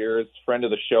several years. Friend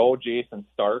of the show, Jason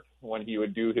Stark, when he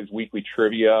would do his weekly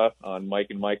trivia on Mike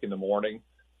and Mike in the morning,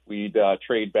 we'd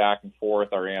trade back and forth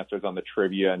our answers on the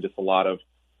trivia and just a lot of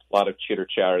chitter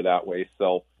chatter that way.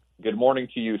 So good morning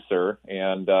to you, sir.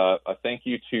 And a thank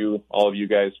you to all of you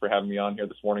guys for having me on here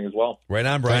this morning as well. Right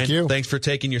on, Brian. Thank you. Thanks for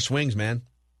taking your swings, man.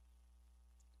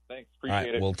 Thanks. All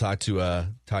Appreciate right, it. we'll talk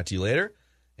to you later,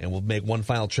 and we'll make one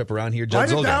final trip around here. Judd Write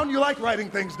it Zolgad. down. You like writing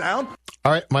things down.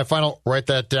 All right, my final write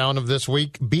that down of this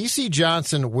week. B.C.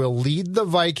 Johnson will lead the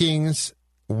Vikings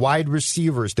wide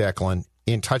receivers, Declan,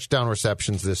 in touchdown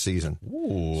receptions this season.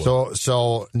 Ooh.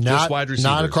 So not wide receivers.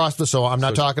 not across the. So I'm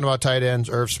not talking about tight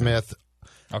ends, Irv Smith.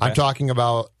 Okay. I'm talking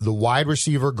about the wide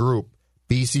receiver group.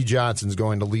 B.C. Johnson's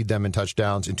going to lead them in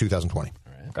touchdowns in 2020.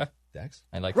 All right. Okay. Dex?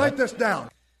 I like Write that. this down.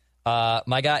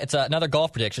 My guy, it's another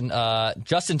golf prediction.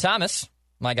 Justin Thomas,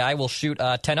 my guy, will shoot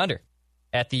 10 under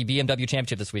at the BMW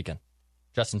Championship this weekend.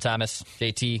 Justin Thomas,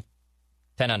 JT,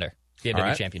 10 under, BMW All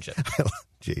right. Championship.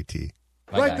 JT.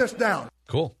 My Write guy. this down.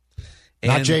 Cool.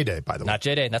 Not And- J-Day, by the way. Not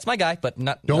J-Day. That's my guy, but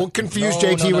not. Don't confuse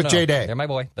JT with J-Day. They're my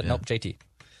boy, but nope, JT.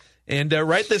 And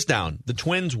write this down. The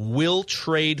Twins will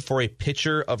trade for a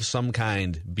pitcher of some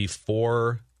kind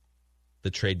before the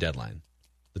trade deadline.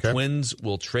 The Twins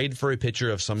will trade for a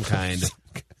pitcher of some kind.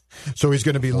 So he's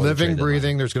going to be living,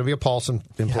 breathing. There's going to be a pulse in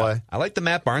play. I like the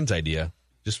Matt Barnes idea.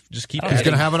 Just keep He's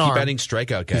going to have an arm. Keep adding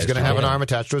strikeout guys. He's going to have an arm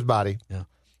attached to his body. Yeah.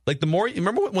 Like the more, you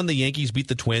remember when the Yankees beat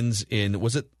the Twins in,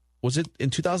 was it in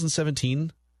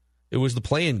 2017? It was the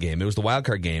play-in game. It was the wild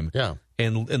card game. Yeah.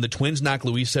 And the Twins knocked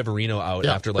Luis Severino out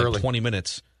after like early. 20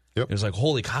 minutes. Yep. It was like,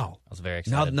 holy cow. I was very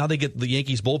excited. Now they get the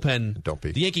Yankees bullpen. Don't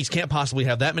be. The Yankees can't possibly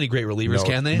have that many great relievers,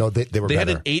 can they? No, they were They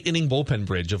better. had an 8-inning bullpen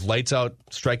bridge of lights out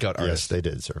strikeout artists. Yes, they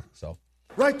did, sir. So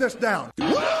Write this down.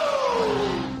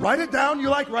 Write it down. You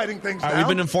like writing things down. We've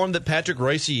been informed that Patrick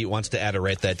Royce wants to add a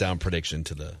write that down prediction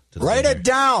to the Write it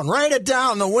down. Write it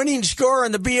down. The winning score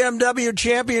in the BMW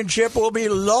Championship will be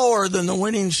lower than the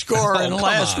winning score in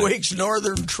last week's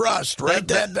Northern Trust. Write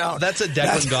that down. That's a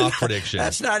Declan Goff prediction.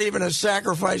 That's not even a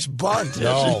sacrifice bunt.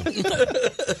 No.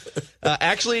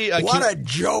 Actually, what a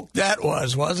joke that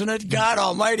was, wasn't it? God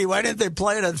Almighty, why didn't they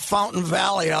play it at Fountain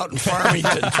Valley out in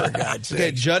Farmington, for God's sake?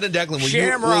 Okay, Judd and Declan,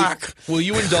 Shamrock. will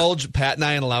you indulge Pat and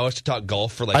I and allow us to talk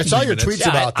golf for like I 2 saw your minutes? tweets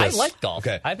about this. I like golf.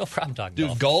 Okay. I have no problem talking Dude,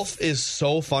 golf. golf is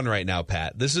so fun right now,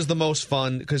 Pat. This is the most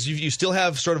fun because you still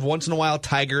have sort of once in a while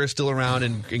Tiger is still around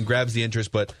and grabs the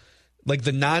interest, but like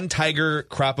the non-Tiger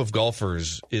crop of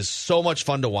golfers is so much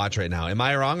fun to watch right now. Am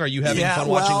I wrong? Are you having fun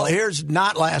watching golf? Here's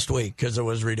not last week because it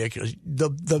was ridiculous.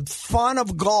 The fun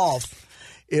of golf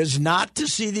is not to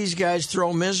see these guys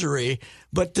throw misery,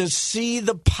 but to see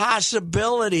the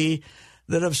possibility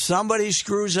that if somebody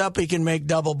screws up, he can make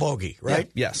double bogey, right?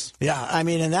 Yeah. Yes. Yeah, I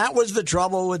mean, and that was the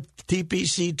trouble with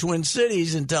TPC Twin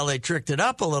Cities until they tricked it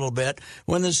up a little bit.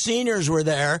 When the seniors were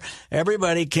there,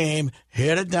 everybody came,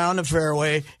 hit it down the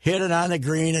fairway, hit it on the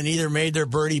green, and either made their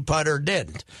birdie putt or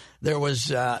didn't. There was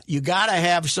you got to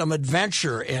have some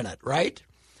adventure in it, right?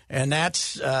 And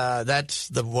was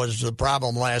the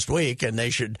problem last week, and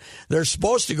they're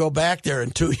supposed to go back there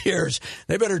in 2 years.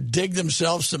 They better dig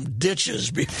themselves some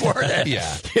ditches before they,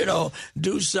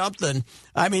 do something.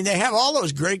 I mean, they have all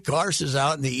those great courses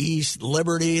out in the East.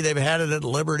 Liberty, they've had it at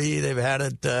Liberty. They've had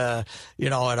it, at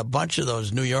a bunch of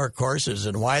those New York courses.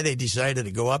 And why they decided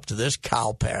to go up to this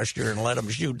cow pasture and let them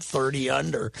shoot 30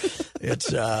 under.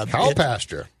 It's cow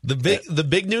pasture. The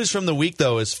big news from the week,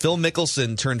 though, is Phil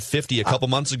Mickelson turned 50 a couple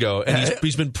months ago, and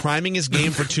he's been priming his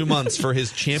game for 2 months for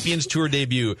his Champions Tour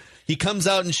debut. He comes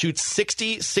out and shoots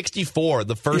 60-64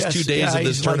 the first 2 days of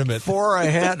this tournament. Like 4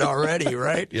 ahead already,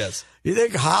 right? Yes. You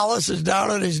think Hollis is down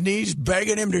on his knees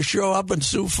begging him to show up in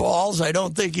Sioux Falls? I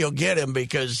don't think he'll get him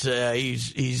because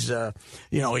he's he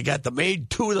got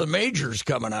two of the majors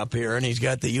coming up here, and he's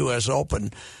got the U.S. Open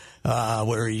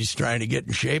where he's trying to get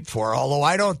in shape for. Although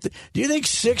I don't do you think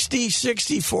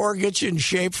 60-64 gets you in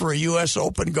shape for a U.S.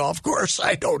 Open golf course?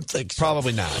 I don't think so.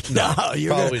 Probably not. No,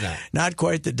 you're probably not. Not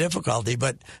quite the difficulty.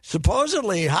 But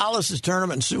supposedly Hollis's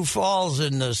tournament in Sioux Falls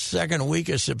in the second week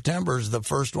of September is the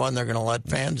first one they're going to let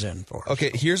fans in for. Okay,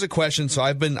 here's a question. So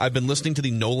I've been listening to the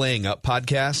No Laying Up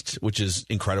podcast, which is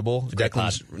incredible.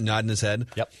 Declan's nodding his head.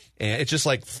 Yep. And it's just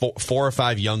like 4 or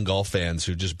 5 young golf fans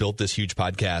who just built this huge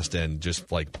podcast and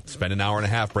just like spent an hour and a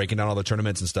half breaking down all the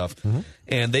tournaments and stuff. Mm-hmm.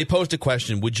 And they posed a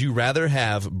question: would you rather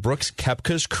have Brooks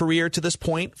Koepka's career to this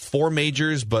point, 4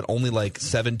 majors but only like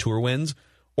 7 tour wins,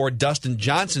 or Dustin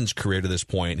Johnson's career to this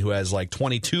point, who has like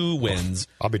 22 wins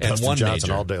I'll be and Dustin 1 Johnson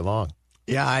major? all day long.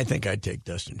 Yeah, I think I'd take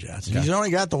Dustin Johnson. He's only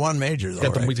got the 1 major,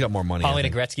 though. He's got more money. Paulina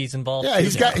Gretzky's involved. Yeah,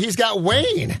 he's got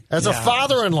Wayne as a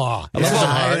father-in-law.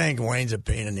 I think Wayne's a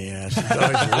pain in the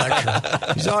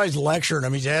ass. He's always lecturing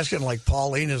him. He's asking like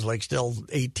Paulina's like still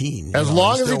 18. As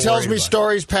long as he tells me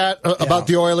stories, Pat, about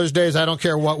the Oilers days, I don't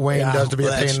care what Wayne does to be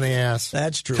a pain in the ass.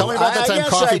 That's true. Tell me about that time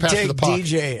Coffee passed the puck.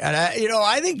 DJ, and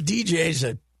I think DJ's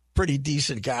a pretty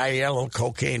decent guy. He had a little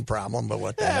cocaine problem, but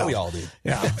what the hell? We all do.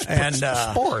 Yeah, and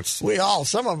sports.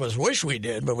 Some of us wish we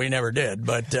did, but we never did.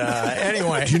 But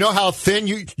anyway, do you know how thin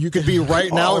you could be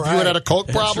right now if you had a coke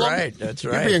problem? That's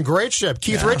right. You'd be in great shape.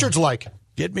 Keith Richards like.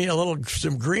 Get me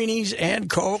some greenies and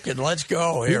Coke, and let's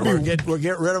go. Here, we'll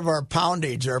get rid of our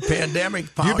poundage, our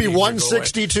pandemic poundage. You'd be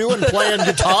 162 and playing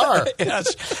guitar.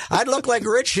 Yes. I'd look like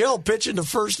Rich Hill pitching the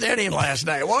first inning last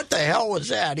night. What the hell was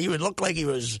that? He would look like he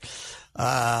was...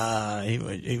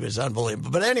 he was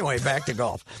unbelievable. But anyway, back to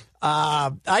golf.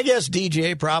 I guess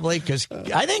DJ probably, because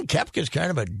I think Koepka's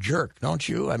kind of a jerk, don't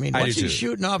you? I mean, what's he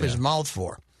shooting off his mouth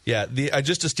for? Yeah,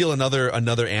 just to steal another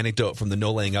anecdote from the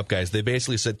No Laying Up guys, they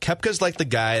basically said Koepka's like the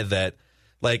guy that,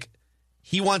 like,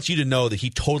 he wants you to know that he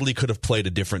totally could have played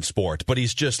a different sport, but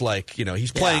he's just like,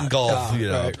 he's playing golf.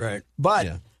 Right.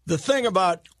 But the thing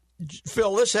about,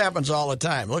 Phil, this happens all the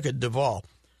time. Look at Duvall.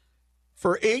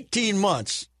 For 18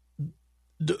 months,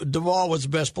 Duvall was the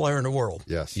best player in the world.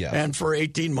 Yes. Yeah. And for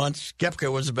 18 months,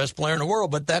 Koepka was the best player in the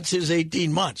world, but that's his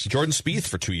 18 months. Jordan Spieth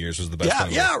for 2 years was the best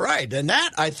player. Yeah, right. And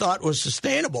that I thought was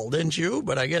sustainable, didn't you?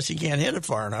 But I guess he can't hit it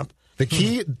far enough. The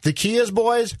key is,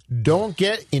 boys, don't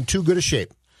get in too good a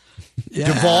shape.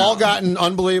 Yeah. Duvall got in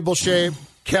unbelievable shape.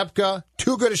 Koepka,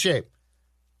 too good a shape.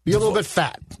 Be a little bit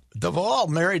fat. Duvall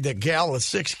married the gal with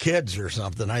 6 kids or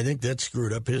something. I think that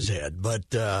screwed up his head. But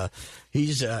he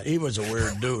was a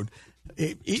weird dude.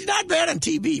 He's not bad on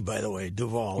TV, by the way,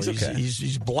 Duvall. He's okay.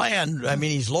 He's bland. I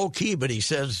mean, he's low key, but he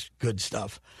says good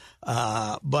stuff.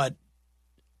 DJ's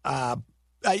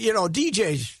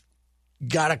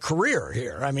got a career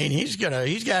here. I mean, he's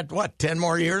got what, 10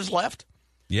 more years left?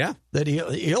 Yeah, that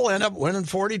he'll end up winning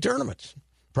 40 tournaments,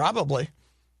 probably.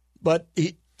 But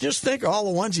just think of all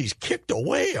the ones he's kicked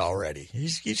away already.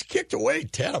 He's kicked away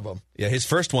 10 of them. Yeah, his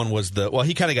first one was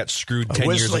he kind of got screwed 10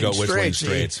 years ago, Whistling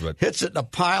Straits. He but hits it in a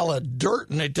pile of dirt,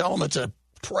 and they tell him it's a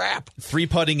trap.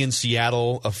 3-putting in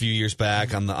Seattle a few years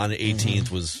back on the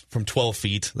 18th was from 12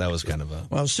 feet. That was kind of a...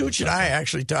 Well, Such and I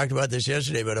actually talked about this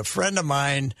yesterday, but a friend of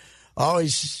mine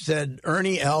always said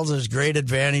Ernie Els' great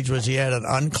advantage was he had an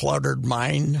uncluttered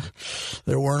mind.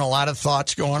 There weren't a lot of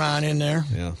thoughts going on in there.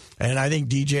 Yeah. And I think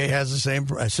DJ has the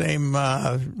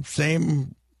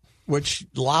same, which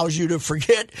allows you to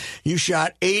forget you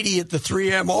shot 80 at the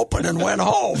 3M Open and went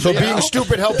home. So being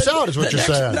stupid helps out, is what you're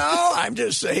saying. No, I'm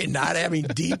just saying not having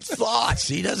deep thoughts.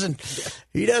 He doesn't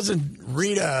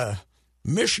read a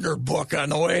Mishner book on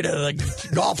the way to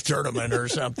the golf tournament or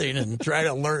something and try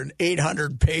to learn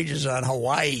 800 pages on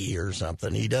Hawaii or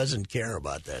something. He doesn't care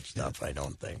about that stuff, I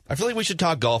don't think. I feel like we should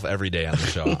talk golf every day on the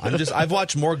show. I've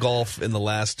watched more golf in the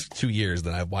last 2 years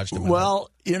than I've watched in my life.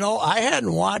 I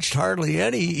hadn't watched hardly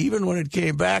any, even when it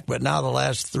came back, but now the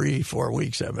last 3-4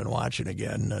 weeks I've been watching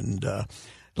again. And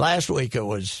last week it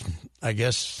was, I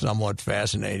guess, somewhat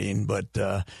fascinating, but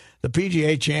the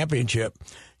PGA Championship,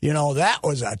 that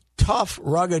was a tough,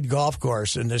 rugged golf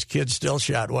course, and this kid still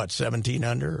shot, 17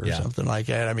 under or something like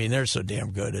that? I mean, they're so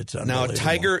damn good. It's unbelievable.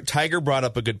 Now, Tiger brought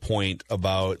up a good point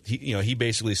about, he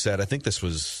basically said, I think this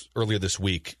was earlier this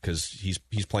week, because he's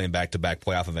playing back-to-back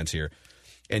playoff events here,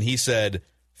 and he said,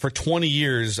 for 20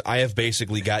 years, I have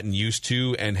basically gotten used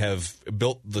to and have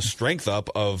built the strength up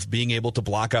of being able to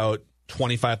block out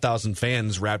 25,000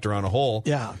 fans wrapped around a hole.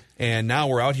 Yeah. And now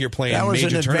we're out here playing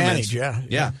major tournaments.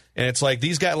 Yeah. And it's like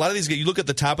these guys, a lot of these guys, you look at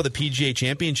the top of the PGA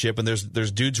Championship and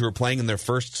there's dudes who are playing in their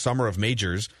first summer of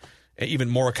majors, even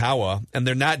Morikawa, and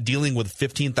they're not dealing with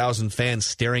 15,000 fans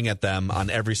staring at them on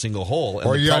every single hole. And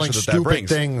or the yelling that stupid brings.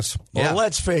 things. Well,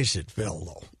 let's face it, Phil,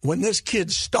 though. When this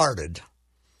kid started,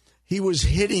 he was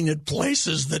hitting at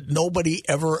places that nobody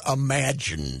ever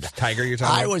imagined. Tiger, you're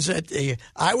talking about?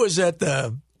 I was at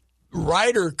the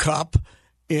Ryder Cup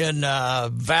in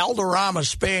Valderrama,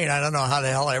 Spain. I don't know how the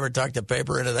hell I ever tucked the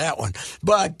paper into that one.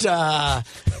 But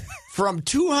from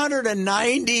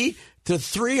 290 to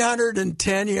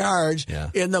 310 yards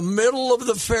in the middle of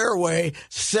the fairway,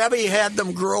 Seve had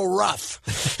them grow rough.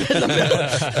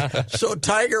 So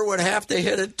Tiger would have to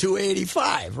hit it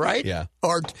 285, right? Yeah.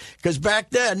 Or because back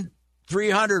then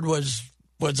 300 was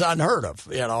unheard of.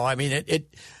 I mean,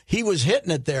 he was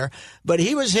hitting it there, but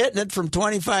he was hitting it from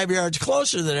 25 yards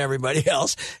closer than everybody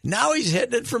else. Now he's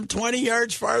hitting it from 20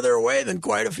 yards farther away than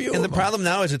quite a few. And the problem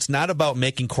now is it's not about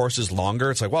making courses longer.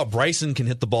 It's like, Bryson can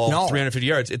hit the ball 350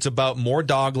 yards. It's about more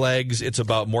dog legs. It's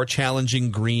about more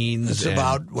challenging greens. It's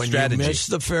about when strategy. You miss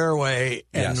the fairway,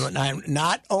 and when I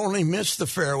not only miss the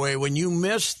fairway, when you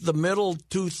miss the middle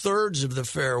 2/3 of the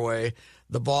fairway,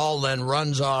 the ball then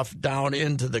runs off down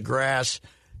into the grass,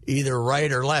 either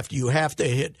right or left. You have to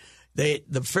hit.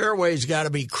 The fairway's got to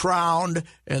be crowned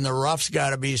and the rough's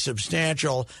got to be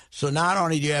substantial. So not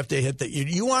only do you have to hit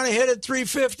you want to hit it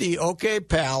 350, okay,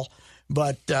 pal.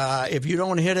 But if you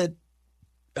don't hit it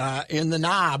in the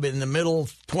knob in the middle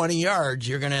 20 yards,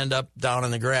 you're going to end up down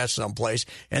in the grass someplace.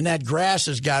 And that grass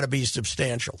has got to be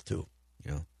substantial too.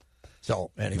 Yeah.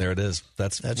 So anyway, there it is.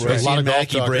 That's a lot of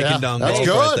Mackey golf breaking down That's golf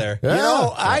good. right there.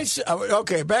 Yeah.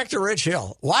 Okay, back to Rich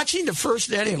Hill. Watching the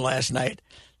first inning last night,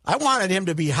 I wanted him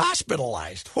to be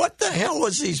hospitalized. What the hell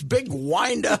was these big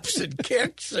wind-ups and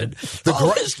kicks? And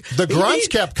the grunts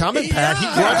kept coming, Pat. He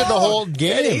grunted the whole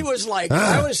game. And he was like,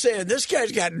 I was saying, this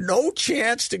guy's got no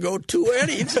chance to go 2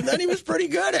 innings, and then he was pretty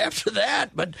good after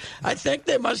that. But I think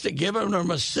they must have given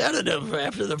him a sedative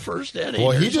after the first inning.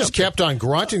 Well, he just kept on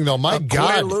grunting, though. My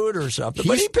God. Quaalude or something.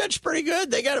 But he pitched pretty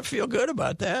good. They got to feel good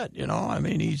about that. I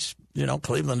mean, he's,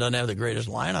 Cleveland doesn't have the greatest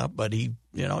lineup, but he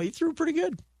threw pretty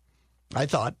good, I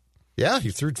thought. Yeah,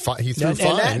 he threw fine.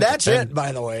 And that's it,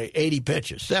 by the way. 80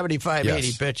 pitches, 75, Yes.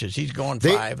 80 pitches. He's going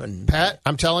 5. And Pat,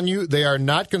 I'm telling you, they are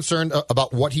not concerned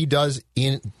about what he does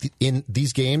in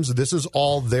these games. This is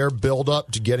all their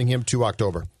build-up to getting him to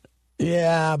October.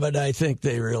 Yeah, but I think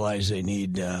they realize they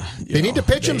need. They need to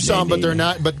pitch him some, but they're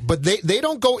not. But they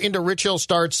don't go into Rich Hill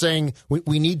starts saying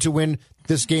we need to win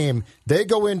this game. They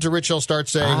go into Rich Hill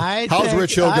starts saying, "How's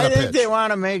Rich Hill going to pitch?" I think they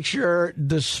want to make sure,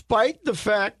 despite the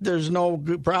fact there's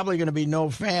probably going to be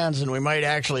no fans, and we might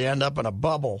actually end up in a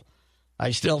bubble. I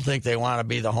still think they want to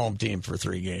be the home team for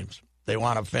 3 games. They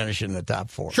want to finish in the top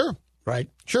 4. Sure, right?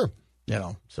 Sure.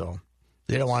 So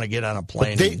they don't want to get on a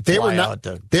plane. They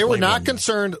were not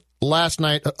concerned last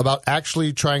night about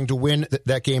actually trying to win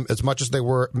that game as much as they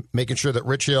were making sure that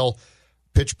Rich Hill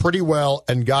pitched pretty well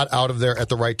and got out of there at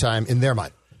the right time in their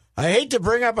mind. I hate to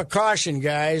bring up a caution,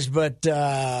 guys, but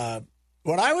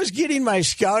when I was getting my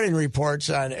scouting reports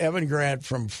on Evan Grant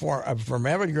from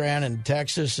Evan Grant in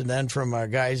Texas, and then from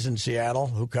guys in Seattle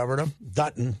who covered him,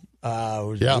 Dutton,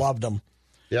 loved him.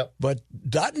 Yep. But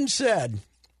Dutton said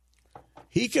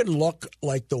he can look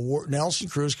like Nelson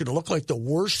Cruz could look like the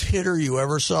worst hitter you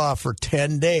ever saw for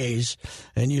 10 days,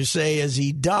 and you say, is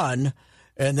he done?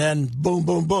 And then boom,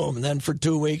 boom, boom. And then for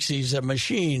 2 weeks, he's a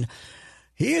machine.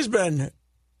 He has been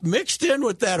mixed in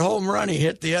with that home run he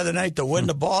hit the other night to win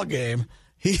the ball game.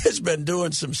 He has been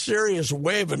doing some serious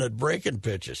waving at breaking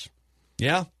pitches.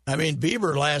 Yeah. I mean,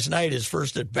 Bieber last night, his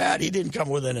first at bat, he didn't come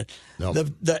within it. Nope.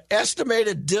 The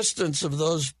estimated distance of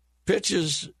those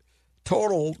pitches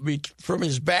total from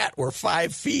his bat were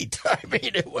 5 feet. I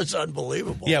mean, it was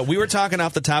unbelievable. Yeah, we were talking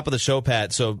off the top of the show,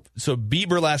 Pat. So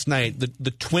Bieber last night,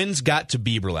 the Twins got to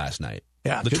Bieber last night.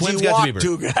 Yeah, the 'cause Twins he got to walked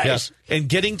Bieber. 2 guys. Yeah. And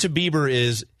getting to Bieber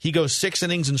is he goes 6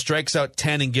 innings and strikes out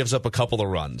 10 and gives up a couple of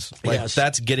runs. Yes.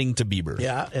 That's getting to Bieber.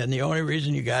 Yeah, and the only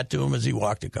reason you got to him is he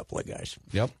walked a couple of guys.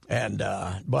 Yep. And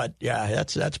but yeah,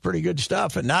 that's pretty good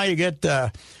stuff. And now you get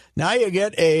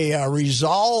a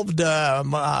resolved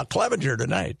Clevenger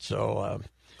tonight. So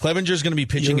Clevenger's going to be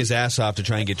pitching his ass off to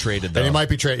try and get traded, though. And he might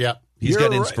be traded, yeah. He's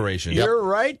got inspiration. You're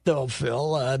right, though,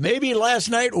 Phil. Maybe last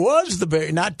night was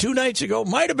not 2 nights ago,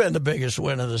 might have been the biggest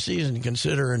win of the season,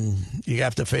 considering you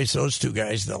have to face those 2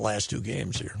 guys the last 2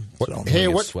 games here.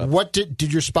 What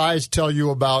did your spies tell you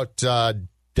about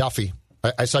Duffy?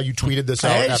 I saw you tweeted this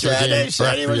out after the game. They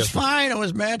said he was fine. It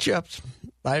was matchups.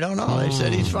 I don't know. They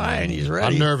said he's fine. He's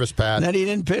ready. I'm nervous, Pat. And then he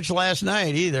didn't pitch last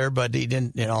night either, but he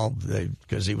didn't,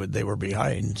 because they were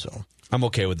behind. So I'm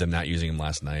okay with them not using him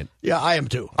last night. Yeah, I am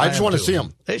too. I just want to see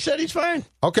him. They said he's fine.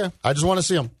 Okay, I just want to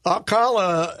see him.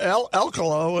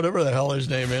 Alcala, whatever the hell his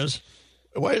name is.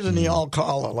 Why isn't he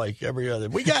Alcala like every other?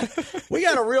 We got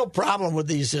a real problem with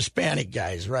these Hispanic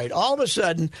guys, right? All of a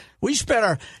sudden, we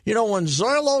spent when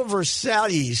Zoilo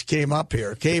Versalles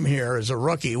came here as a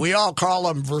rookie, we all call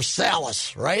him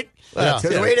Versalis, right? Because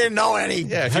we didn't know any.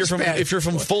 Yeah, if you're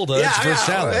from Fulda, it's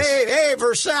Versalis. Hey,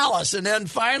 Versalis. And then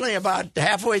finally, about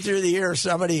halfway through the year,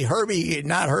 somebody,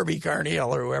 not Herbie Carneal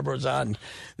or whoever was on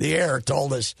the air,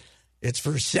 told us it's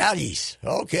Versalles.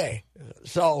 Okay.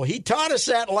 So he taught us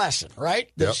that lesson, right?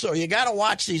 Yep. So you got to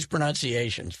watch these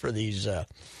pronunciations for these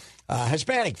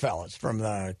Hispanic fellas from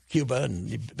Cuba,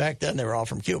 and back then they were all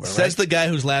from Cuba. Says the guy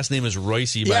whose last name is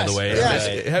Royce, by the way.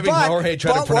 Yes. Having Jorge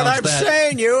try to pronounce what I'm that.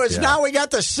 saying is now we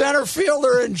got the center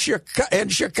fielder in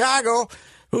Chicago,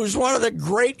 who's one of the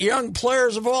great young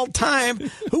players of all time,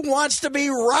 who wants to be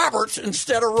Robert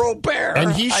instead of Robert.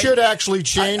 And he should actually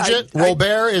change it.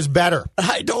 Robert is better.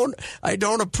 I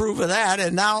don't approve of that.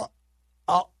 And now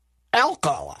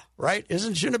Alcala, right?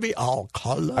 Shouldn't it be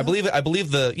Alcala? I believe I think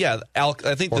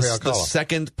the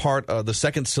second part, the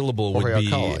second syllable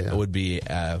would be.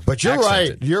 But you're accented.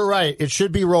 right. You're right. It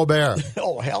should be Robert.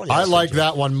 Oh hell yes! I like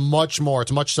that one much more.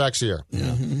 It's much sexier. Yeah.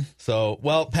 Mm-hmm. So,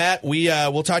 well, Pat,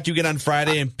 we'll talk to you again on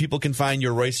Friday, and people can find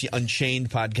your Royce Unchained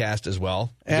podcast as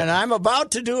well. And I'm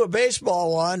about to do a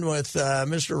baseball one with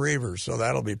Mr. Reavers, so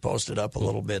that'll be posted up a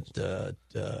little bit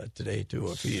today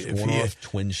too.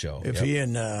 Twin show. If he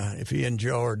and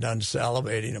Joe are done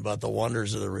salivating about the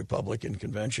wonders of the Republican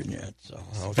convention yet, so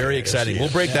very exciting. We'll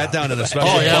break that down in a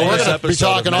special. We're going to be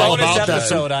talking all about that.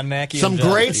 Episode on Mackey. Some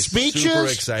great speeches. Super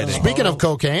exciting. Speaking of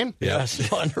cocaine,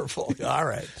 yes, wonderful. All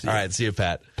right, see you,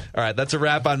 Pat. All right, that's a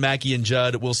wrap on Mackey and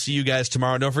Judd. We'll see you guys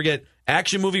tomorrow. Don't forget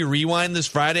Action Movie Rewind this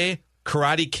Friday.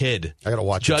 Karate Kid. I got to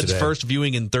watch Judd's it today. first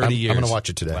viewing in 30 years. I'm going to watch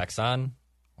it today. Wax on,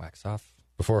 wax off.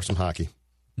 Before some hockey.